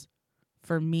place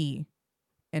for me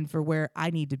and for where I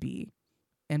need to be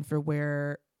and for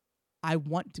where I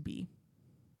want to be,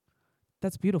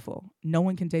 That's beautiful. No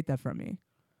one can take that from me.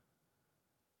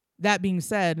 That being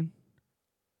said,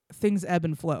 things ebb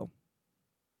and flow.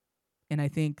 And I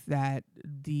think that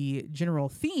the general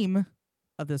theme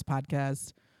of this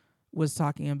podcast was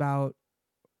talking about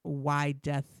why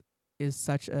death is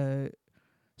such a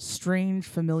strange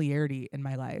familiarity in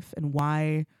my life and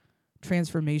why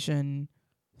transformation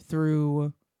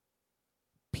through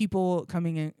people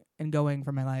coming in and going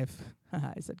from my life.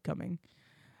 I said coming.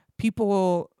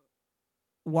 People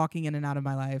walking in and out of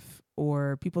my life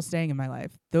or people staying in my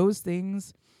life. Those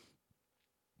things,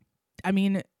 I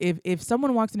mean, if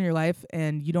someone walks into your life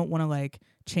and you don't want to like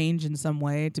change in some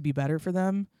way to be better for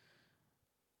them,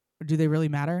 do they really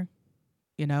matter?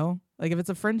 You know, like if it's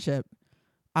a friendship,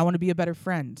 I want to be a better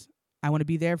friend. I want to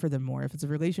be there for them more. If it's a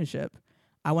relationship,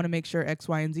 I want to make sure X,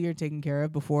 Y, and Z are taken care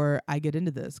of before I get into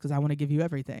this because I want to give you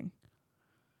everything.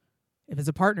 If it's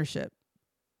a partnership,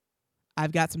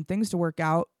 I've got some things to work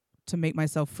out to make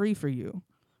myself free for you.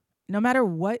 No matter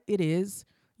what it is,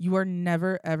 you are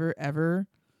never, ever, ever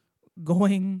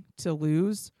going to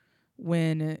lose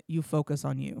when you focus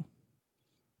on you.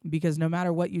 Because no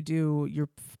matter what you do, you're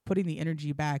putting the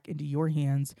energy back into your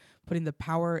hands, putting the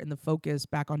power and the focus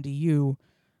back onto you.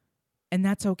 And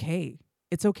that's okay.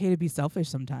 It's okay to be selfish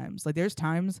sometimes. Like there's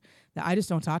times that I just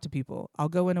don't talk to people. I'll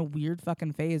go in a weird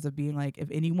fucking phase of being like,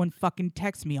 if anyone fucking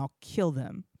texts me, I'll kill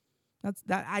them.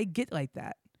 I get like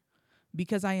that.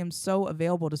 Because I am so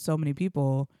available to so many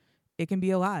people, it can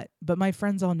be a lot. But my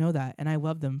friends all know that, and I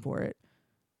love them for it.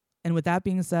 And with that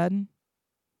being said,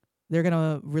 they're going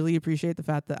to really appreciate the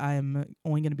fact that I am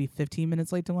only going to be 15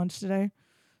 minutes late to lunch today.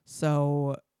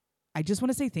 So I just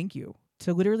want to say thank you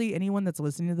to literally anyone that's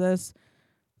listening to this.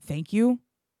 Thank you.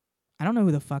 I don't know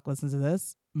who the fuck listens to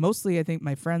this. Mostly, I think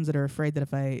my friends that are afraid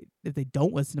that if they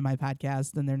don't listen to my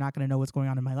podcast, then they're not going to know what's going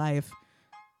on in my life.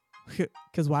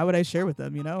 Because why would I share with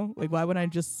them, you know? Like, why would I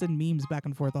just send memes back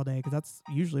and forth all day? Because that's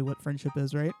usually what friendship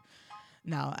is, right?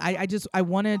 No, I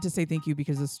wanted to say thank you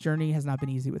because this journey has not been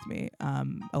easy with me.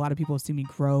 A lot of people have seen me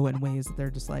grow in ways that they're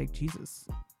just like, Jesus,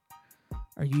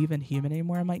 are you even human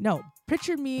anymore? I'm like, no,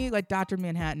 picture me like Dr.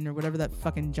 Manhattan or whatever that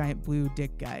fucking giant blue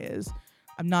dick guy is.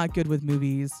 I'm not good with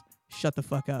movies. Shut the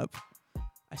fuck up.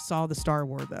 I saw the Star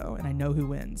Wars, though, and I know who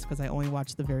wins because I only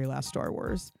watched the very last Star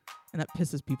Wars. And that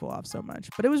pisses people off so much.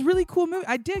 But it was really cool movie.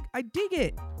 I dig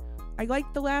it. I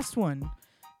like the last one.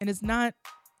 And it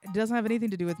doesn't have anything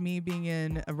to do with me being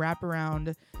in a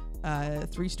wraparound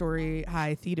 3-story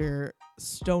high theater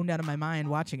stoned out of my mind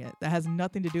watching it. That has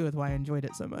nothing to do with why I enjoyed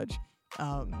it so much.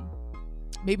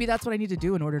 Maybe that's what I need to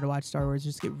do in order to watch Star Wars.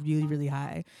 Just get really, really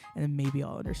high. And then maybe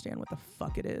I'll understand what the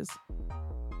fuck it is.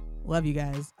 Love you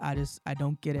guys. I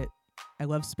don't get it. I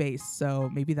love space,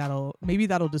 so maybe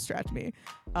that'll distract me.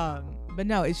 But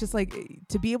no, it's just like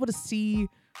to be able to see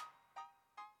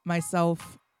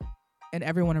myself and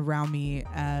everyone around me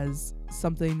as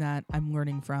something that I'm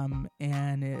learning from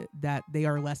and that they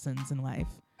are lessons in life.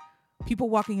 People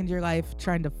walking into your life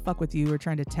trying to fuck with you or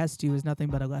trying to test you is nothing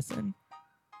but a lesson.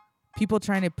 People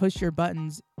trying to push your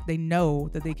buttons, they know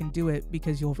that they can do it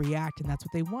because you'll react, and that's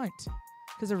what they want.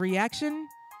 Because a reaction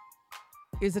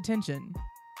is attention.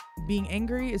 Being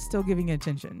angry is still giving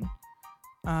attention.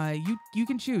 You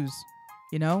can choose,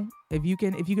 you know? If you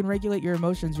can regulate your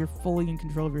emotions, you're fully in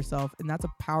control of yourself, and that's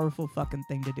a powerful fucking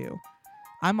thing to do.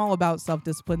 I'm all about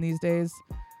self-discipline these days.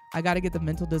 I got to get the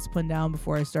mental discipline down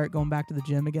before I start going back to the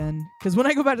gym again. Because when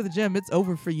I go back to the gym, it's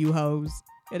over for you hoes.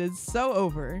 It is so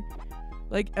over.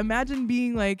 Like, imagine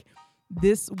being like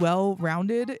this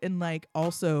well-rounded and like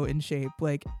also in shape.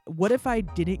 Like, what if I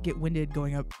didn't get winded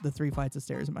going up the 3 flights of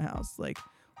stairs in my house? Like,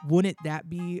 wouldn't that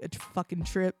be a fucking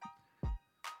trip?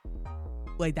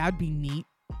 Like, that'd be neat.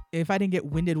 If I didn't get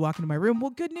winded walking to my room,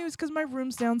 well, good news, because my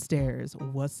room's downstairs.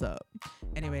 What's up?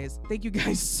 Anyways, thank you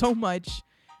guys so much.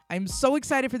 I'm so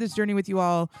excited for this journey with you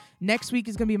all. Next week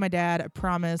is going to be my dad. I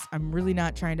promise. I'm really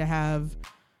not trying to have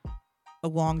a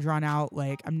long drawn out,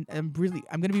 like, I'm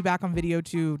going to be back on video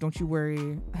too. Don't you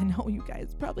worry. I know you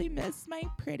guys probably miss my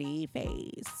pretty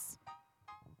face.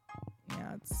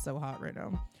 Yeah, it's so hot right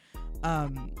now.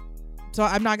 So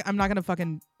I'm not gonna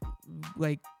fucking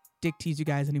like dick tease you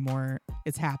guys anymore.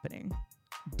 It's happening.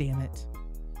 Damn it.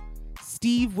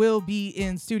 Steve will be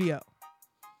in studio.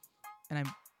 And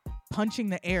I'm punching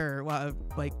the air while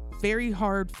like very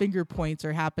hard finger points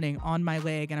are happening on my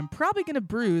leg, and I'm probably gonna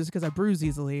bruise because I bruise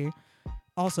easily.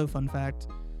 Also, fun fact.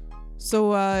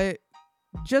 So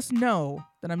just know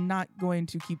that I'm not going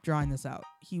to keep drawing this out.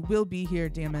 He will be here,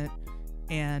 damn it.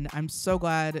 And I'm so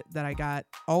glad that I got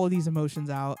all of these emotions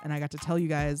out and I got to tell you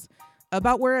guys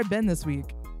about where I've been this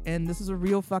week. And this is a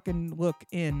real fucking look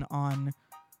in on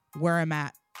where I'm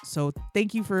at So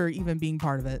thank you for even being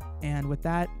part of it. And with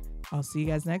that, I'll see you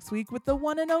guys next week with the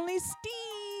one and only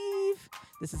Steve.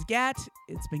 This is Gat.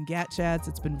 It's been Gat Chats.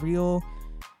 It's been real.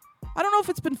 I don't know if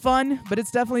it's been fun, but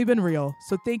it's definitely been real.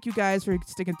 So thank you guys for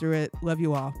sticking through it. Love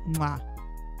you all. Mwah.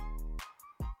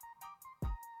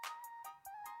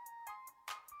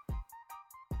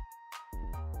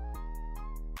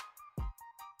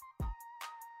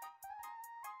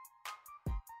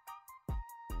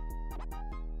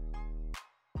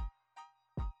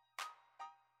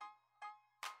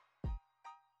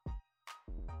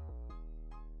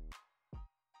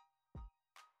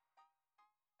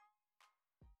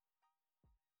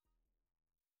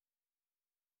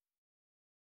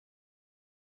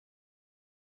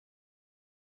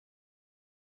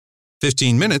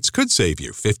 "15 minutes could save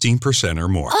you 15% or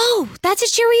more." Oh, that's a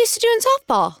cheer we used to do in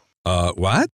softball.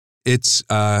 What? It's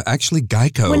actually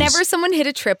Geico's. Whenever someone hit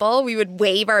a triple, we would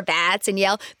wave our bats and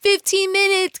yell, 15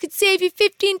 minutes could save you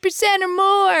 15% or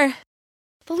more.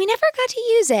 But we never got to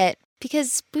use it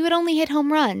because we would only hit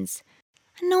home runs.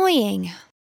 Annoying.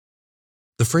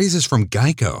 The phrase is from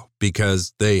Geico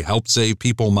because they help save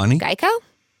people money. Geico?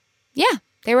 Yeah,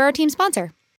 they were our team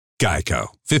sponsor. Geico.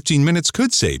 15 minutes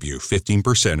could save you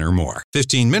 15% or more.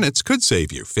 15 minutes could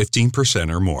save you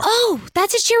 15% or more. Oh,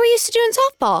 that's a cheer we used to do in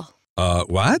softball.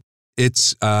 What?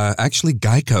 It's actually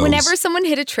Geico's. Whenever someone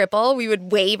hit a triple, we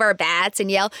would wave our bats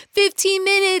and yell, 15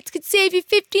 minutes could save you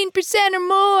 15% or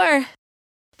more.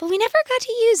 But we never got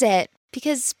to use it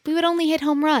because we would only hit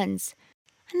home runs.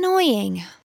 Annoying.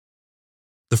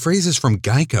 The phrase is from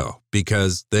Geico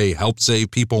because they help save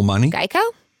people money. Geico?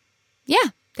 Yeah,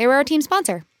 they were our team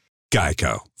sponsor.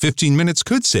 Geico. 15 minutes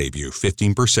could save you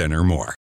 15% or more.